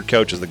pre-registered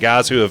coaches, the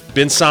guys who have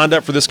been signed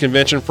up for this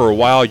convention for a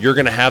while. You're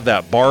going to have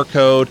that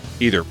barcode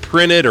either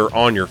printed or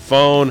on your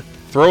phone.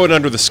 Throw it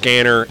under the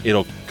scanner.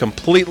 It'll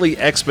completely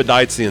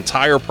expedites the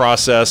entire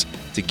process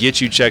to get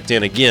you checked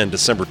in. Again,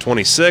 December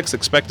 26th,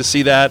 expect to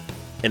see that.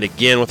 And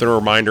again, with a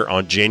reminder,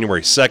 on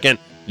January 2nd,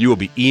 you will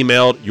be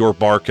emailed your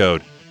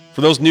barcode. For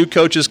those new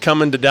coaches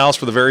coming to Dallas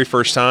for the very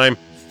first time,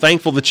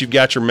 thankful that you've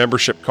got your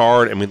membership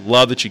card, and we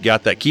love that you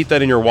got that. Keep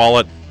that in your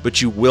wallet,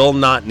 but you will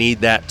not need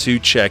that to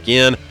check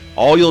in.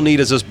 All you'll need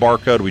is this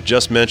barcode we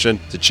just mentioned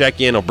to check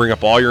in. It'll bring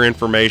up all your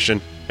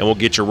information, and we'll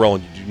get you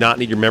rolling. You do not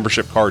need your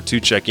membership card to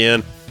check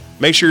in.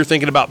 Make sure you're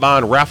thinking about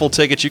buying raffle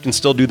tickets. You can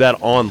still do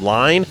that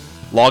online.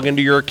 Log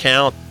into your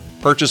account,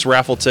 purchase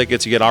raffle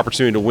tickets. You get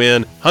opportunity to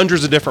win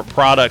hundreds of different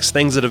products,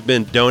 things that have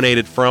been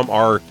donated from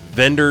our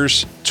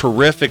vendors.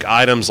 Terrific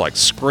items like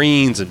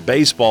screens and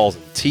baseballs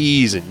and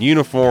tees and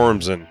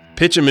uniforms and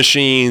pitching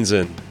machines.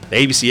 And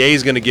the ABCA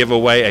is going to give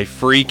away a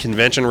free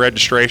convention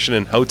registration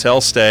and hotel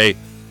stay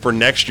for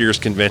next year's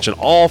convention,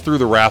 all through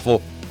the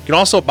raffle. You can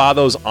also buy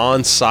those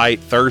on site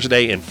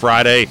Thursday and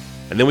Friday,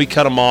 and then we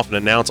cut them off and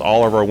announce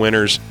all of our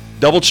winners.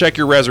 Double check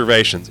your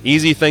reservations.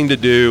 Easy thing to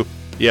do.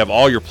 You have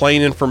all your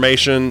plane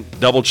information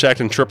double checked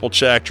and triple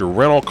checked, your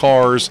rental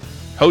cars,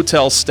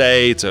 hotel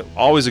stay, it's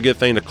always a good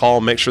thing to call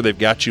and make sure they've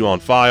got you on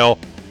file.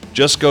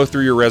 Just go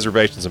through your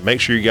reservations and make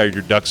sure you got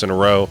your ducks in a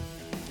row.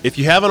 If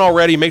you haven't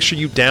already, make sure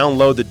you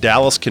download the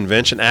Dallas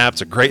Convention app.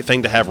 It's a great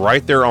thing to have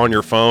right there on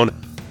your phone.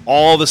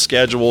 All the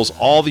schedules,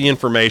 all the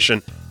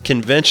information,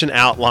 convention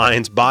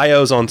outlines,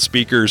 bios on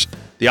speakers,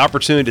 the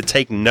opportunity to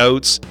take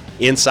notes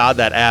inside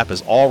that app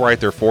is all right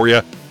there for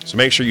you. So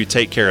make sure you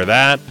take care of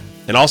that.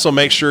 And also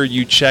make sure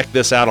you check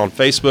this out on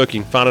Facebook.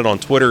 You can find it on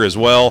Twitter as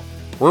well.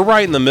 We're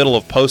right in the middle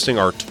of posting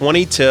our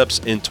 20 tips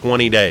in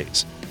 20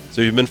 days.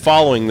 So if you've been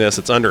following this,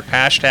 it's under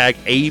hashtag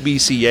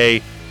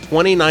ABCA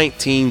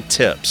 2019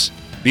 tips.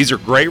 These are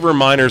great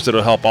reminders that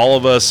will help all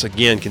of us,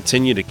 again,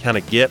 continue to kind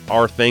of get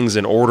our things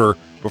in order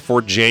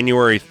before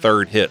January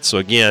 3rd hits. So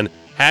again,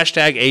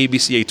 hashtag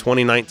ABCA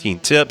 2019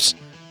 tips.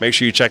 Make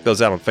sure you check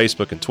those out on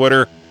Facebook and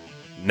Twitter.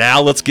 Now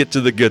let's get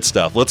to the good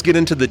stuff. Let's get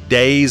into the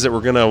days that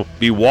we're going to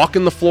be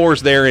walking the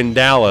floors there in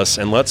Dallas,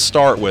 and let's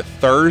start with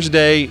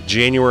Thursday,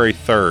 January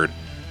 3rd.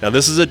 Now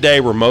this is a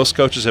day where most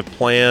coaches have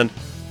planned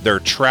their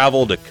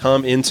travel to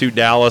come into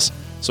Dallas.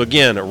 So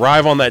again,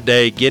 arrive on that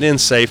day, get in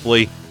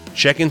safely,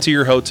 check into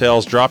your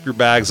hotels, drop your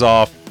bags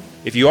off.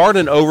 If you are at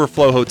an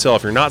overflow hotel,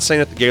 if you're not staying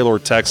at the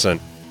Gaylord Texan,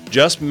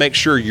 just make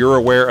sure you're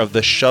aware of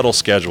the shuttle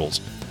schedules.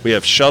 We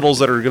have shuttles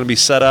that are going to be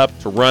set up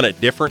to run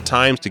at different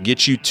times to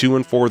get you to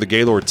and for the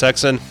Gaylord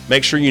Texan.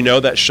 Make sure you know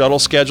that shuttle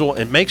schedule,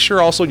 and make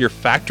sure also you're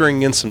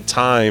factoring in some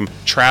time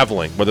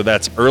traveling, whether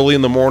that's early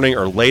in the morning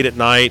or late at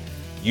night.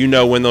 You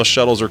know when those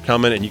shuttles are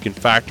coming, and you can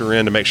factor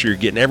in to make sure you're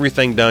getting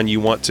everything done you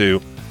want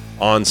to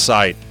on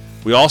site.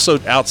 We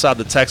also, outside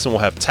the Texan, will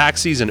have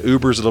taxis and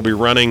Ubers that'll be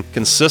running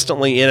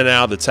consistently in and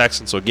out of the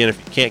Texan. So again, if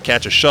you can't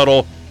catch a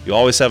shuttle, you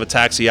always have a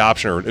taxi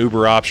option or an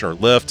Uber option or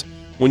Lyft.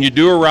 When you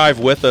do arrive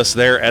with us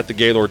there at the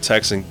Gaylord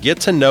Texan, get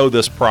to know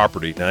this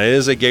property. Now, it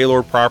is a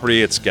Gaylord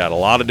property. It's got a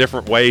lot of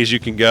different ways you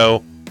can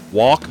go.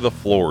 Walk the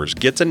floors.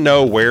 Get to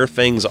know where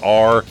things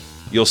are.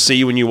 You'll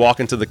see when you walk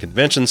into the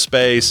convention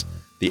space,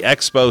 the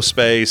expo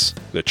space,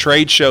 the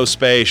trade show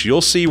space,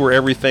 you'll see where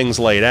everything's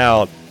laid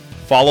out.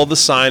 Follow the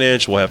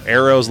signage. We'll have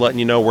arrows letting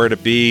you know where to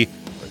be.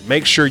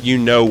 Make sure you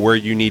know where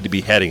you need to be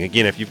heading.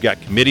 Again, if you've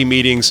got committee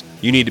meetings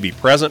you need to be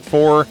present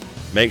for,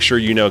 make sure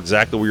you know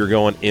exactly where you're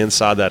going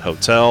inside that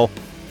hotel.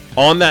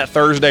 On that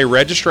Thursday,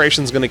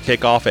 registration is going to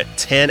kick off at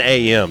 10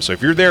 a.m. So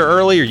if you're there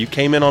early or you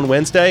came in on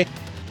Wednesday,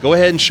 go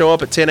ahead and show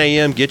up at 10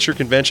 a.m., get your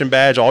convention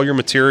badge, all your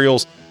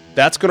materials.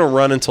 That's going to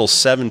run until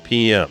 7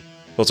 p.m.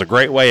 So it's a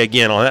great way,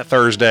 again, on that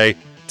Thursday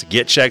to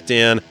get checked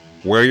in,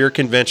 wear your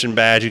convention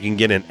badge. You can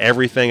get in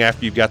everything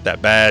after you've got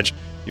that badge.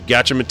 You've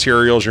got your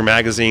materials, your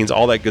magazines,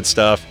 all that good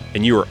stuff,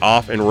 and you are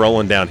off and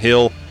rolling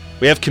downhill.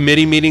 We have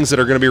committee meetings that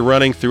are going to be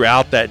running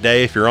throughout that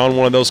day. If you're on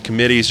one of those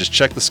committees, just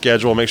check the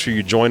schedule. Make sure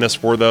you join us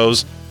for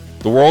those.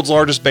 The world's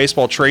largest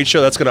baseball trade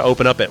show, that's going to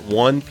open up at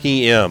 1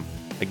 p.m.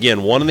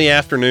 Again, 1 in the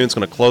afternoon. It's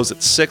going to close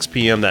at 6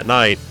 p.m. that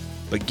night.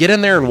 But get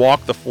in there and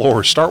walk the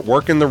floor. Start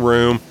working the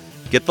room.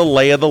 Get the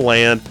lay of the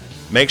land.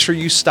 Make sure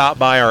you stop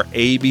by our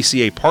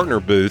ABCA partner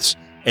booths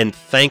and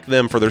thank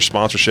them for their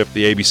sponsorship of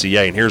the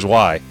ABCA. And here's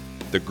why.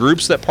 The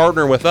groups that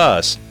partner with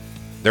us,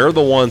 they're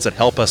the ones that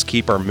help us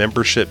keep our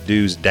membership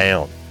dues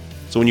down.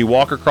 So when you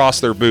walk across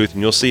their booth,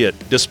 and you'll see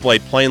it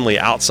displayed plainly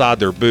outside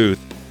their booth,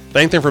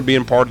 thank them for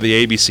being part of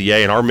the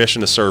ABCA and our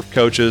mission to serve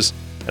coaches.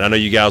 And I know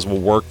you guys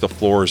will work the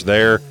floors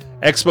there.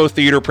 Expo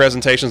Theater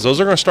presentations, those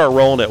are going to start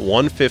rolling at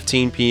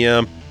 1:15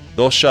 p.m.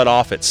 They'll shut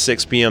off at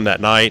 6 p.m. that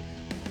night.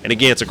 And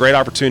again, it's a great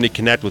opportunity to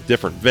connect with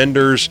different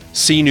vendors,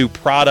 see new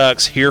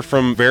products, hear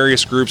from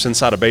various groups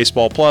inside of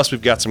baseball. Plus,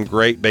 we've got some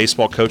great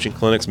baseball coaching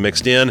clinics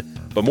mixed in.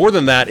 But more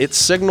than that, it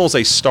signals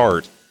a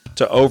start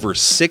to over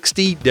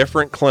 60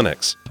 different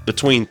clinics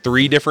between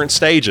 3 different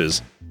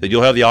stages that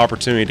you'll have the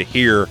opportunity to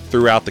hear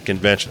throughout the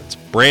conventions.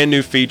 Brand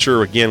new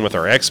feature, again, with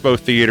our Expo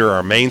Theater,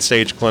 our main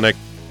stage clinic,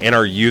 and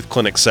our youth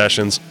clinic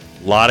sessions.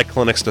 A lot of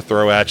clinics to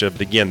throw at you.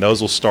 But again, those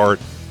will start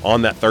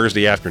on that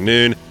Thursday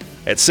afternoon.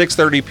 At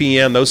 6:30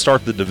 p.m., those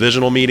start the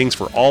divisional meetings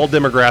for all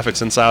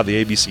demographics inside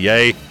the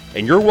ABCA,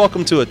 and you're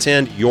welcome to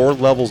attend your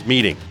level's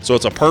meeting. So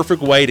it's a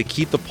perfect way to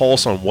keep the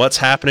pulse on what's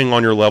happening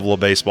on your level of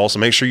baseball, so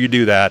make sure you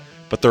do that.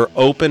 But they're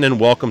open and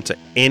welcome to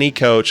any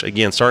coach.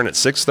 Again, starting at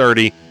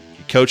 6:30,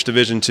 you coach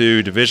Division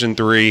II, Division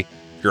III.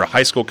 If you're a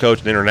high school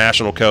coach, an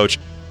international coach,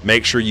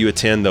 make sure you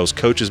attend those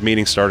coaches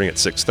meetings starting at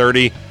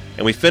 6:30.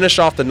 And we finish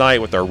off the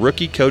night with our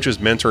rookie coaches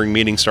mentoring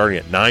meeting starting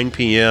at 9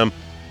 p.m.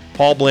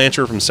 Paul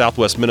Blanchard from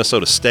Southwest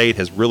Minnesota State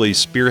has really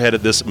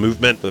spearheaded this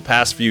movement for the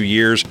past few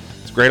years.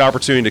 It's a great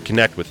opportunity to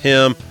connect with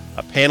him,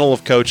 a panel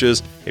of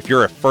coaches. If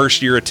you're a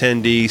first-year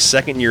attendee,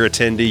 second-year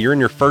attendee, you're in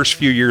your first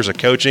few years of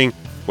coaching,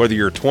 whether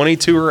you're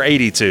 22 or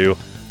 82,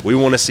 we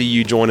want to see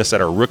you join us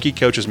at our Rookie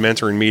Coaches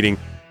Mentoring Meeting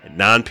at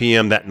 9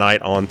 p.m. that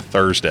night on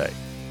Thursday.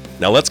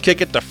 Now let's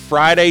kick it to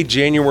Friday,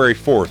 January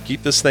 4th.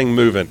 Keep this thing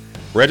moving.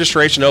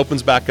 Registration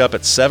opens back up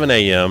at 7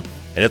 a.m.,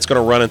 and it's going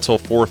to run until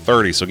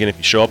 4:30. So again, if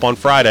you show up on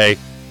Friday,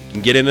 you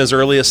can get in as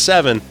early as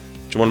 7,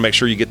 but you want to make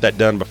sure you get that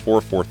done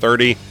before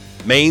 4:30.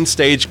 Main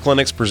stage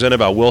clinics presented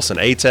by Wilson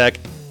ATEC.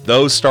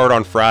 Those start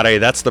on Friday.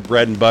 That's the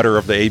bread and butter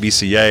of the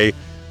ABCA.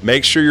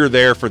 Make sure you're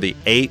there for the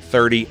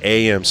 8:30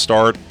 a.m.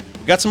 start.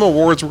 We've got some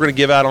awards we're going to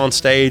give out on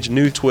stage,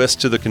 new twist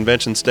to the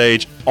convention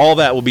stage. All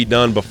that will be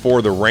done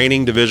before the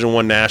reigning Division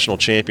I national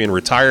champion,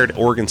 retired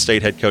Oregon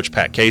State head coach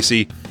Pat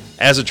Casey.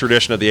 As a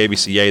tradition of the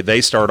ABCA,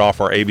 they start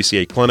off our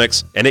ABCA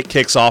clinics, and it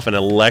kicks off an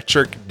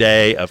electric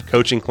day of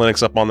coaching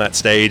clinics up on that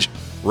stage,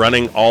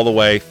 running all the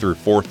way through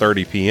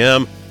 4:30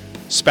 p.m.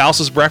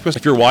 Spouses breakfast.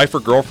 If your wife or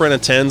girlfriend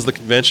attends the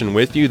convention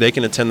with you, they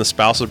can attend the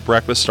spouses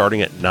breakfast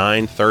starting at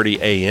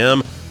 9:30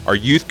 a.m. Our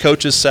youth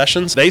coaches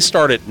sessions, they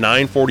start at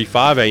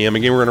 9:45 a.m.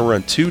 Again, we're going to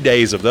run 2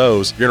 days of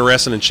those. If you're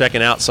interested in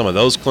checking out some of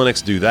those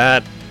clinics, do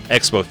that.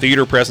 Expo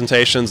Theater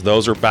presentations,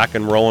 those are back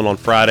and rolling on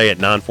Friday at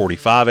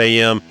 9:45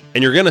 a.m.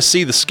 And you're going to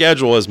see the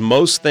schedule as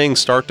most things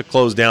start to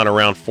close down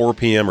around 4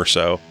 p.m. or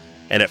so.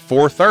 And at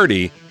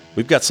 4:30,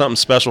 we've got something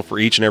special for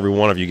each and every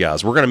one of you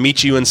guys. We're going to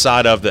meet you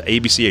inside of the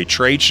ABCA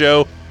Trade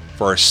Show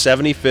for our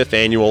 75th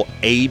annual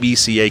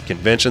ABCA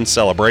Convention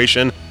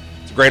celebration.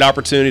 It's a great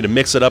opportunity to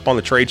mix it up on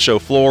the trade show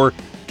floor,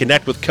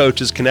 connect with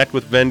coaches, connect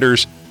with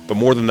vendors, but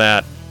more than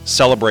that,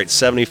 celebrate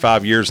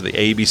 75 years of the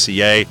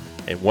ABCA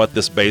and what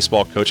this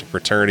baseball coaching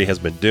fraternity has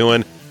been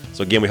doing.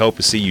 So again, we hope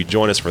to see you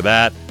join us for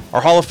that.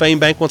 Our Hall of Fame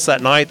banquets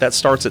that night, that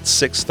starts at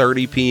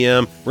 6:30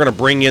 p.m. We're going to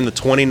bring in the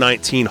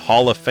 2019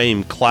 Hall of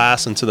Fame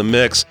class into the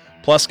mix,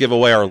 plus give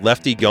away our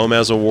Lefty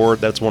Gomez Award.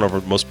 That's one of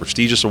our most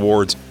prestigious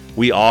awards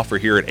we offer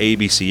here at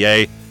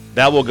ABCA.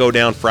 That will go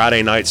down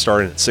Friday night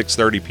starting at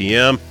 6:30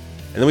 p.m.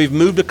 And then we've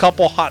moved a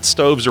couple hot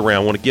stoves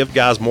around. Want to give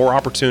guys more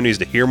opportunities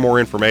to hear more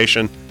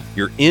information.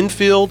 Your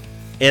infield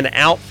and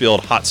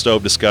outfield hot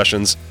stove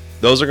discussions,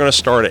 those are going to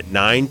start at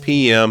 9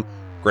 p.m.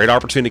 Great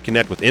opportunity to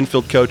connect with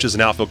infield coaches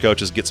and outfield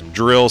coaches, get some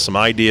drills, some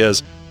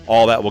ideas.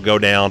 All that will go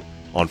down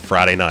on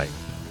Friday night.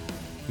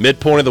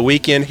 Midpoint of the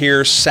weekend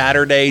here,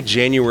 Saturday,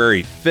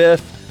 January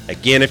 5th.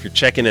 Again, if you're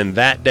checking in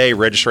that day,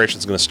 registration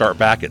is going to start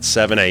back at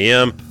 7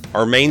 a.m.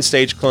 Our main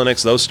stage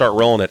clinics, those start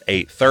rolling at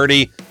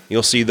 8:30.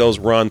 You'll see those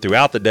run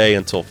throughout the day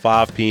until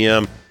 5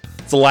 p.m.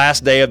 It's the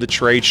last day of the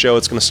trade show.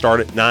 It's going to start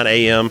at 9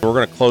 a.m. We're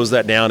going to close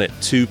that down at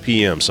 2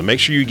 p.m. So make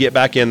sure you get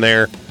back in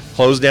there,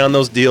 close down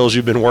those deals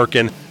you've been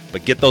working,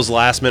 but get those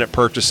last-minute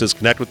purchases,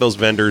 connect with those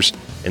vendors,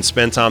 and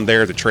spend time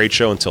there at the trade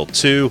show until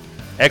 2.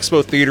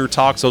 Expo Theater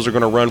Talks, those are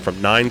going to run from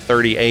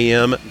 9:30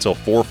 a.m. until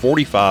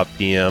 4:45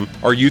 p.m.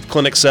 Our youth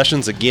clinic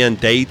sessions, again,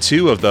 day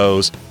 2 of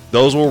those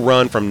will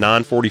run from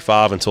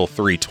 9:45 until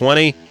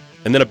 3:20.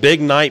 And then a big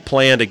night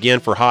planned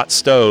again for hot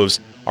stoves.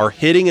 Our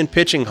hitting and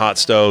pitching hot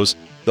stoves,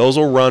 those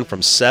will run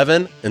from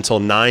 7 until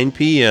 9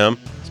 p.m.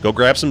 So go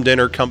grab some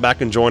dinner, come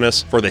back and join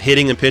us for the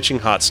hitting and pitching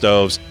hot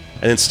stoves,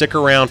 and then stick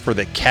around for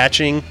the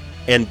catching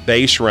and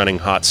base running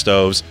hot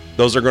stoves.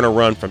 Those are going to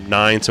run from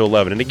 9 to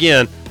 11. And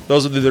again,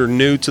 those of you that are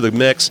new to the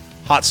mix,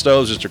 hot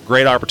stoves is just a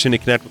great opportunity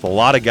to connect with a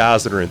lot of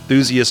guys that are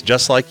enthusiasts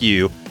just like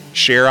you,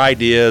 share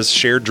ideas,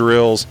 share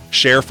drills,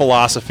 share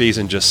philosophies,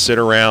 and just sit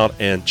around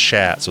and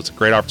chat. So it's a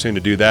great opportunity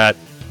to do that.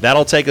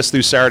 That'll take us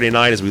through Saturday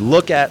night as we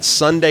look at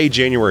Sunday,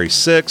 January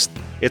 6th.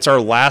 It's our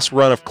last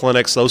run of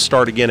clinics. Those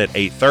start again at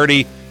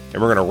 8:30,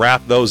 and we're going to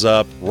wrap those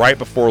up right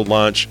before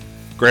lunch.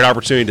 Great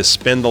opportunity to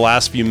spend the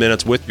last few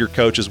minutes with your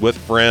coaches, with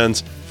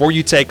friends, before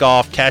you take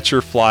off, catch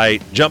your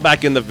flight, jump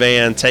back in the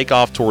van, take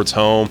off towards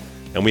home.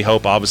 And we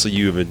hope, obviously,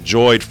 you've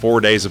enjoyed 4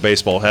 days of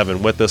baseball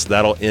heaven with us.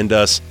 That'll end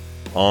us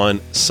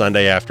on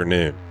Sunday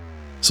afternoon.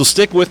 So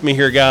stick with me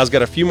here, guys.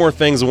 Got a few more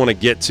things I want to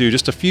get to.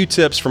 Just a few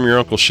tips from your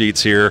Uncle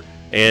Sheets here.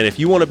 And if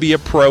you want to be a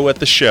pro at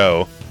the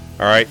show,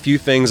 all right, a few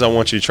things I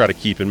want you to try to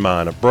keep in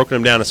mind. I've broken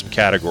them down into some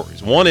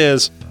categories. One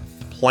is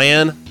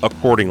plan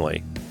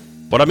accordingly.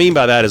 What I mean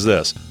by that is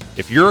this.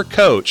 If you're a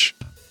coach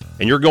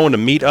and you're going to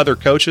meet other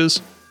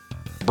coaches,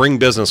 bring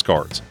business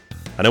cards.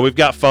 I know we've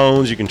got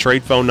phones. You can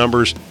trade phone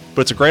numbers.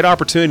 But it's a great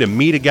opportunity to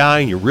meet a guy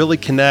and you really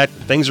connect.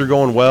 Things are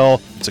going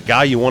well. It's a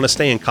guy you want to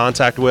stay in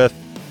contact with.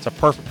 It's a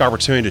perfect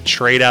opportunity to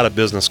trade out a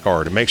business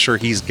card and make sure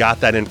he's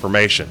got that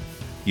information.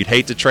 You'd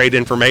hate to trade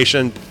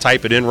information,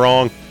 type it in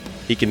wrong.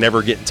 He can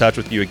never get in touch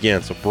with you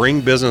again. So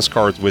bring business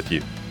cards with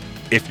you.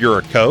 If you're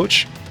a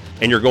coach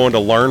and you're going to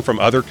learn from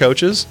other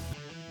coaches,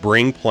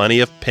 bring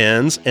plenty of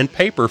pens and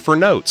paper for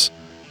notes.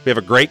 We have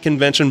a great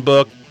convention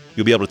book.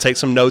 You'll be able to take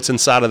some notes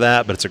inside of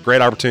that, but it's a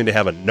great opportunity to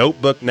have a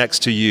notebook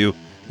next to you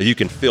that you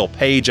can fill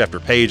page after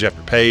page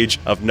after page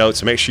of notes.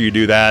 So make sure you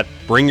do that.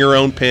 Bring your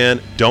own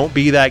pen. Don't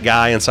be that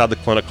guy inside the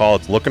clinic hall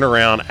that's looking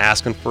around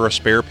asking for a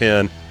spare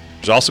pen.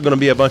 There's also going to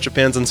be a bunch of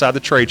pens inside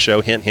the trade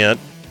show, hint, hint,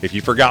 if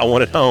you forgot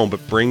one at home,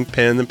 but bring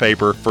pen and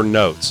paper for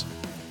notes.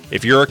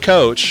 If you're a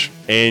coach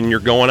and you're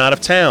going out of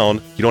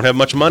town, you don't have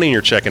much money in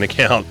your checking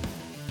account.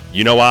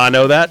 You know why I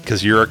know that?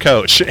 Because you're a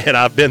coach, and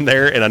I've been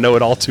there, and I know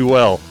it all too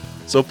well.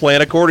 So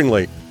plan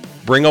accordingly.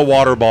 Bring a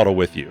water bottle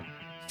with you.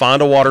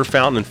 Find a water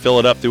fountain and fill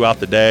it up throughout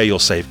the day. You'll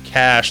save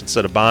cash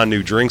instead of buying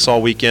new drinks all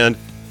weekend.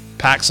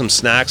 Pack some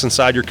snacks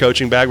inside your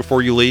coaching bag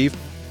before you leave.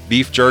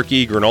 Beef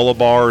jerky, granola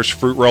bars,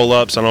 fruit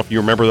roll-ups. I don't know if you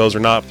remember those or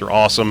not, but they're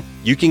awesome.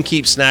 You can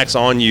keep snacks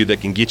on you that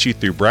can get you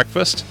through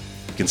breakfast.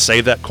 You can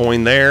save that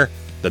coin there.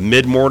 The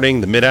mid-morning,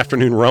 the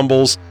mid-afternoon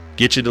rumbles,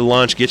 get you to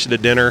lunch, get you to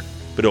dinner.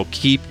 but it'll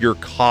keep your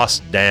costs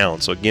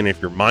down. So again,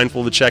 if you're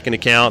mindful of the checking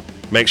account,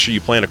 make sure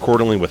you plan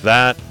accordingly with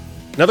that.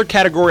 Another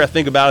category I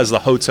think about is the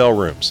hotel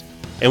rooms.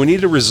 And we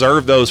need to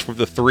reserve those for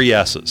the 3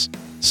 S's: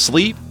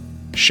 sleep,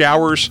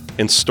 showers,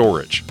 and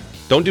storage.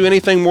 Don't do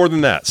anything more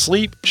than that.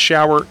 Sleep,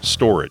 shower,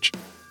 storage.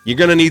 You're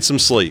going to need some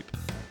sleep,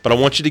 but I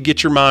want you to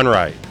get your mind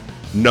right.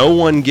 No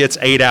one gets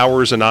 8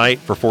 hours a night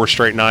for 4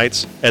 straight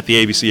nights at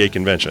the ABCA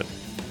Convention.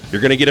 You're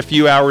going to get a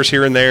few hours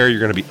here and there. You're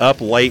going to be up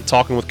late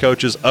talking with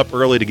coaches, up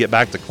early to get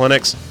back to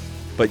clinics.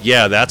 But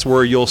yeah, that's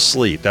where you'll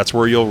sleep. That's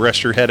where you'll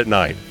rest your head at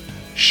night.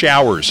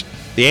 Showers.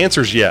 The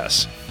answer is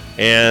yes.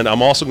 And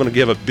I'm also going to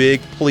give a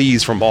big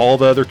please from all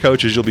the other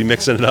coaches you'll be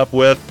mixing it up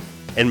with,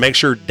 and make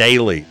sure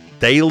daily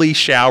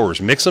showers.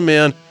 Mix them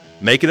in,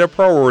 make it a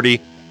priority,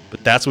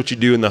 but that's what you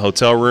do in the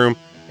hotel room.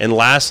 And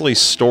lastly,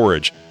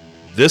 storage.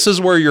 This is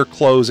where your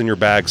clothes and your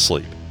bags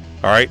sleep.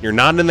 All right, you're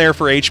not in there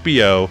for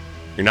HBO.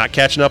 You're not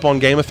catching up on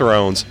Game of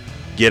Thrones.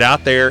 Get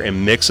out there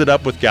and mix it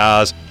up with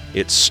guys.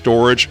 It's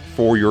storage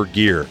for your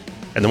gear.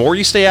 And the more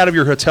you stay out of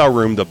your hotel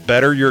room, the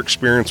better your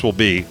experience will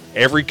be.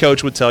 Every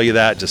coach would tell you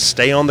that. Just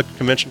stay on the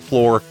convention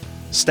floor,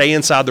 stay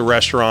inside the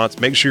restaurants,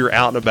 make sure you're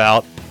out and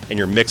about, and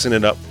you're mixing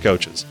it up with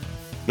coaches.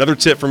 Another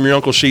tip from your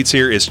Uncle Sheets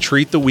here is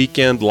treat the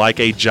weekend like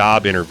a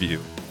job interview.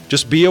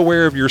 Just be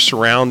aware of your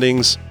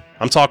surroundings.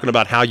 I'm talking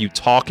about how you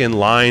talk in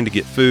line to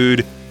get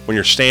food, when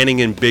you're standing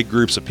in big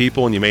groups of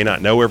people and you may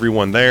not know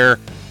everyone there,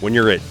 when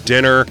you're at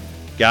dinner.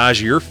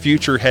 Guys, your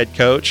future head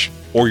coach,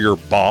 or your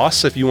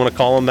boss, if you want to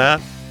call him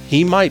that,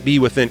 he might be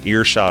within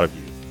earshot of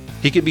you.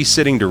 He could be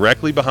sitting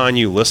directly behind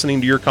you,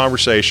 listening to your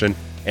conversation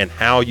and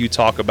how you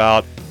talk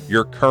about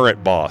your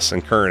current boss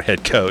and current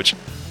head coach,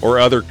 or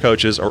other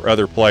coaches or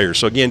other players.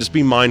 So again, just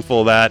be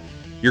mindful of that.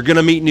 You're going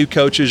to meet new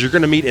coaches. You're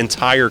going to meet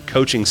entire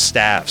coaching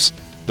staffs.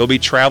 They'll be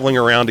traveling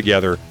around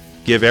together.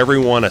 Give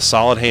everyone a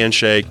solid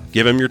handshake.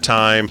 Give them your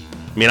time.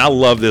 I mean, I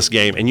love this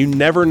game, and you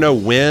never know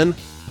when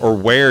or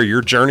where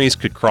your journeys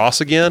could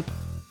cross again.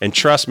 And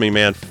trust me,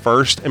 man,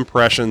 first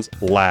impressions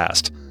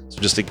last.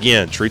 So just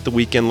again, treat the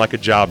weekend like a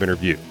job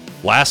interview.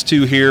 Last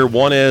 2 here.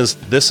 One is,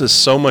 this is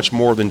so much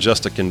more than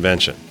just a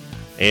convention.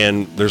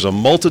 And there's a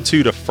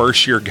multitude of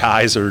first-year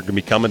guys that are going to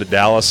be coming to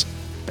Dallas,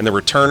 and the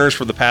returners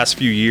for the past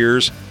few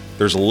years.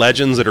 There's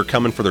legends that are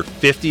coming for their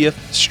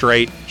 50th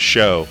straight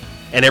show,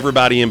 and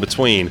everybody in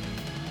between.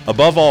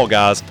 Above all,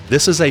 guys,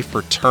 this is a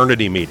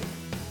fraternity meeting.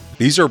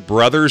 These are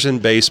brothers in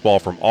baseball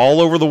from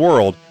all over the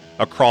world,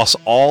 across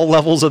all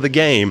levels of the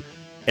game,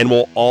 and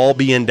we'll all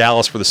be in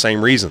Dallas for the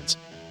same reasons.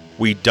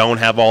 We don't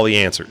have all the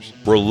answers.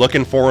 We're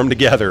looking for them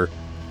together.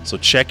 So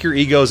check your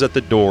egos at the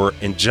door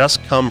and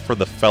just come for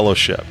the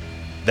fellowship.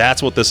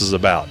 That's what this is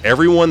about.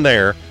 Everyone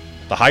there,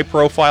 the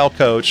high-profile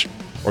coach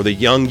or the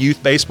young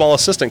youth baseball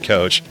assistant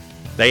coach,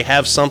 they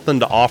have something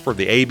to offer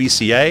the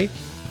ABCA,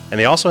 and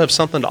they also have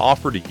something to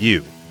offer to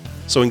you.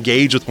 So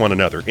engage with one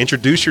another.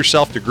 Introduce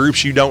yourself to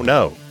groups you don't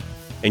know,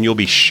 and you'll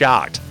be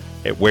shocked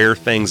at where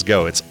things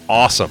go. It's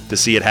awesome to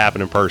see it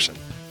happen in person.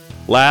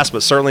 Last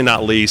but certainly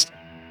not least,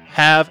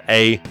 have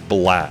a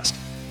blast.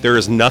 There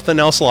is nothing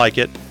else like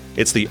it.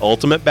 It's the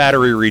ultimate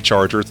battery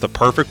recharger. It's the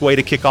perfect way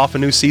to kick off a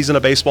new season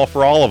of baseball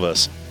for all of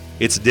us.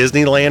 It's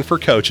Disneyland for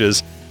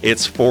coaches.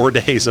 It's 4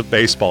 days of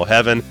baseball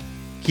heaven.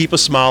 Keep a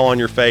smile on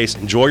your face.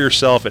 Enjoy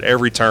yourself at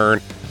every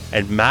turn,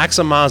 and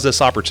maximize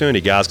this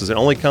opportunity, guys, because it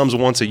only comes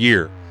once a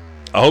year.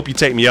 I hope you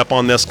take me up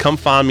on this. Come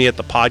find me at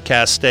the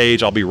podcast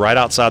stage. I'll be right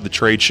outside the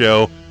trade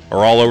show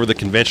or all over the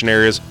convention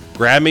areas.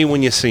 Grab me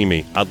when you see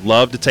me. I'd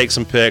love to take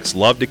some pics,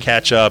 love to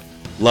catch up,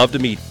 love to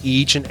meet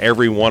each and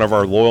every one of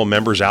our loyal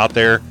members out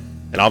there,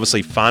 and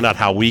obviously find out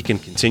how we can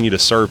continue to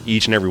serve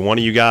each and every one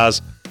of you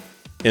guys.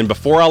 And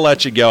before I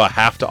let you go, I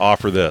have to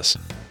offer this.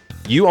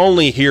 You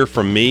only hear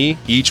from me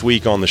each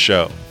week on the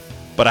show,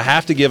 but I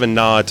have to give a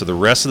nod to the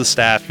rest of the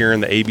staff here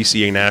in the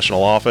ABCA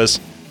National Office.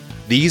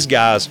 These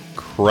guys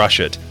crush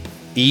it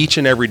each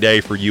and every day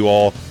for you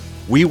all.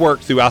 We work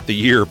throughout the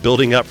year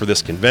building up for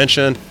this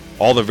convention,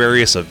 all the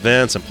various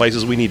events and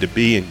places we need to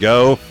be and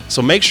go.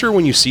 So make sure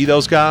when you see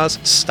those guys,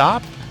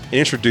 stop and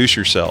introduce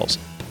yourselves.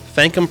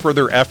 Thank them for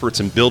their efforts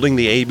in building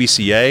the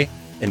ABCA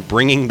and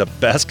bringing the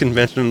best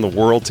convention in the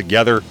world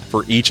together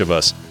for each of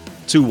us.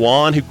 To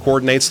Juan, who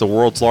coordinates the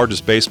world's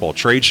largest baseball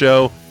trade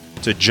show,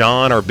 to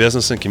John, our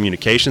business and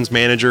communications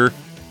manager,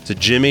 to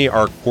Jimmy,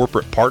 our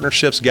corporate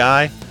partnerships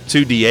guy,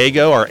 to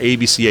Diego, our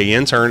ABCA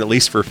intern, at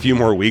least for a few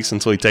more weeks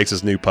until he takes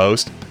his new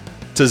post,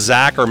 to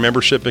Zach, our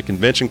membership and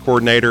convention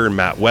coordinator, and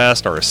Matt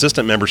West, our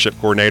assistant membership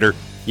coordinator.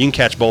 You can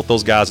catch both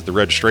those guys at the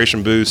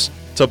registration booths.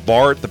 To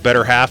Bart, the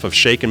better half of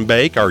Shake and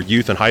Bake, our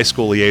youth and high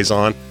school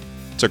liaison.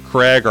 To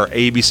Craig, our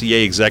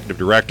ABCA executive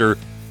director.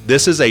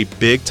 This is a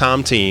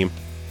big-time team,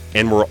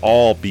 and we're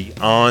all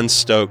beyond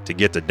stoked to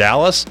get to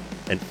Dallas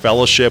and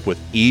fellowship with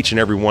each and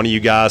every one of you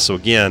guys. So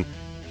again,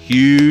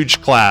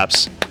 huge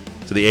claps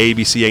to the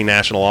ABCA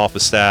National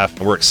Office staff,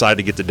 and we're excited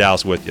to get to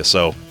Dallas with you.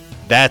 So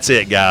that's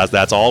it, guys.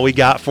 That's all we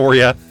got for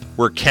you.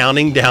 We're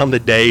counting down the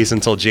days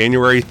until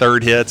January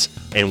 3rd hits,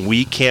 and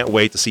we can't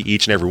wait to see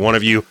each and every one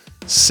of you.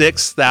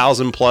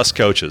 6,000 plus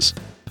coaches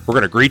We're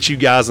going to greet you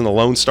guys in the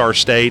Lone Star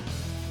State.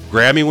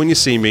 Grab me when you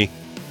see me.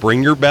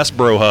 Bring your best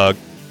bro hug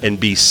and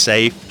be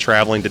safe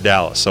traveling to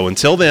Dallas. So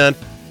until then,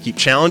 keep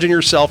challenging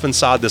yourself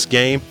inside this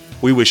game.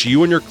 We wish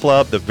you and your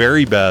club the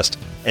very best,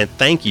 and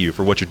thank you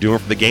for what you're doing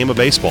for the game of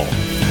baseball.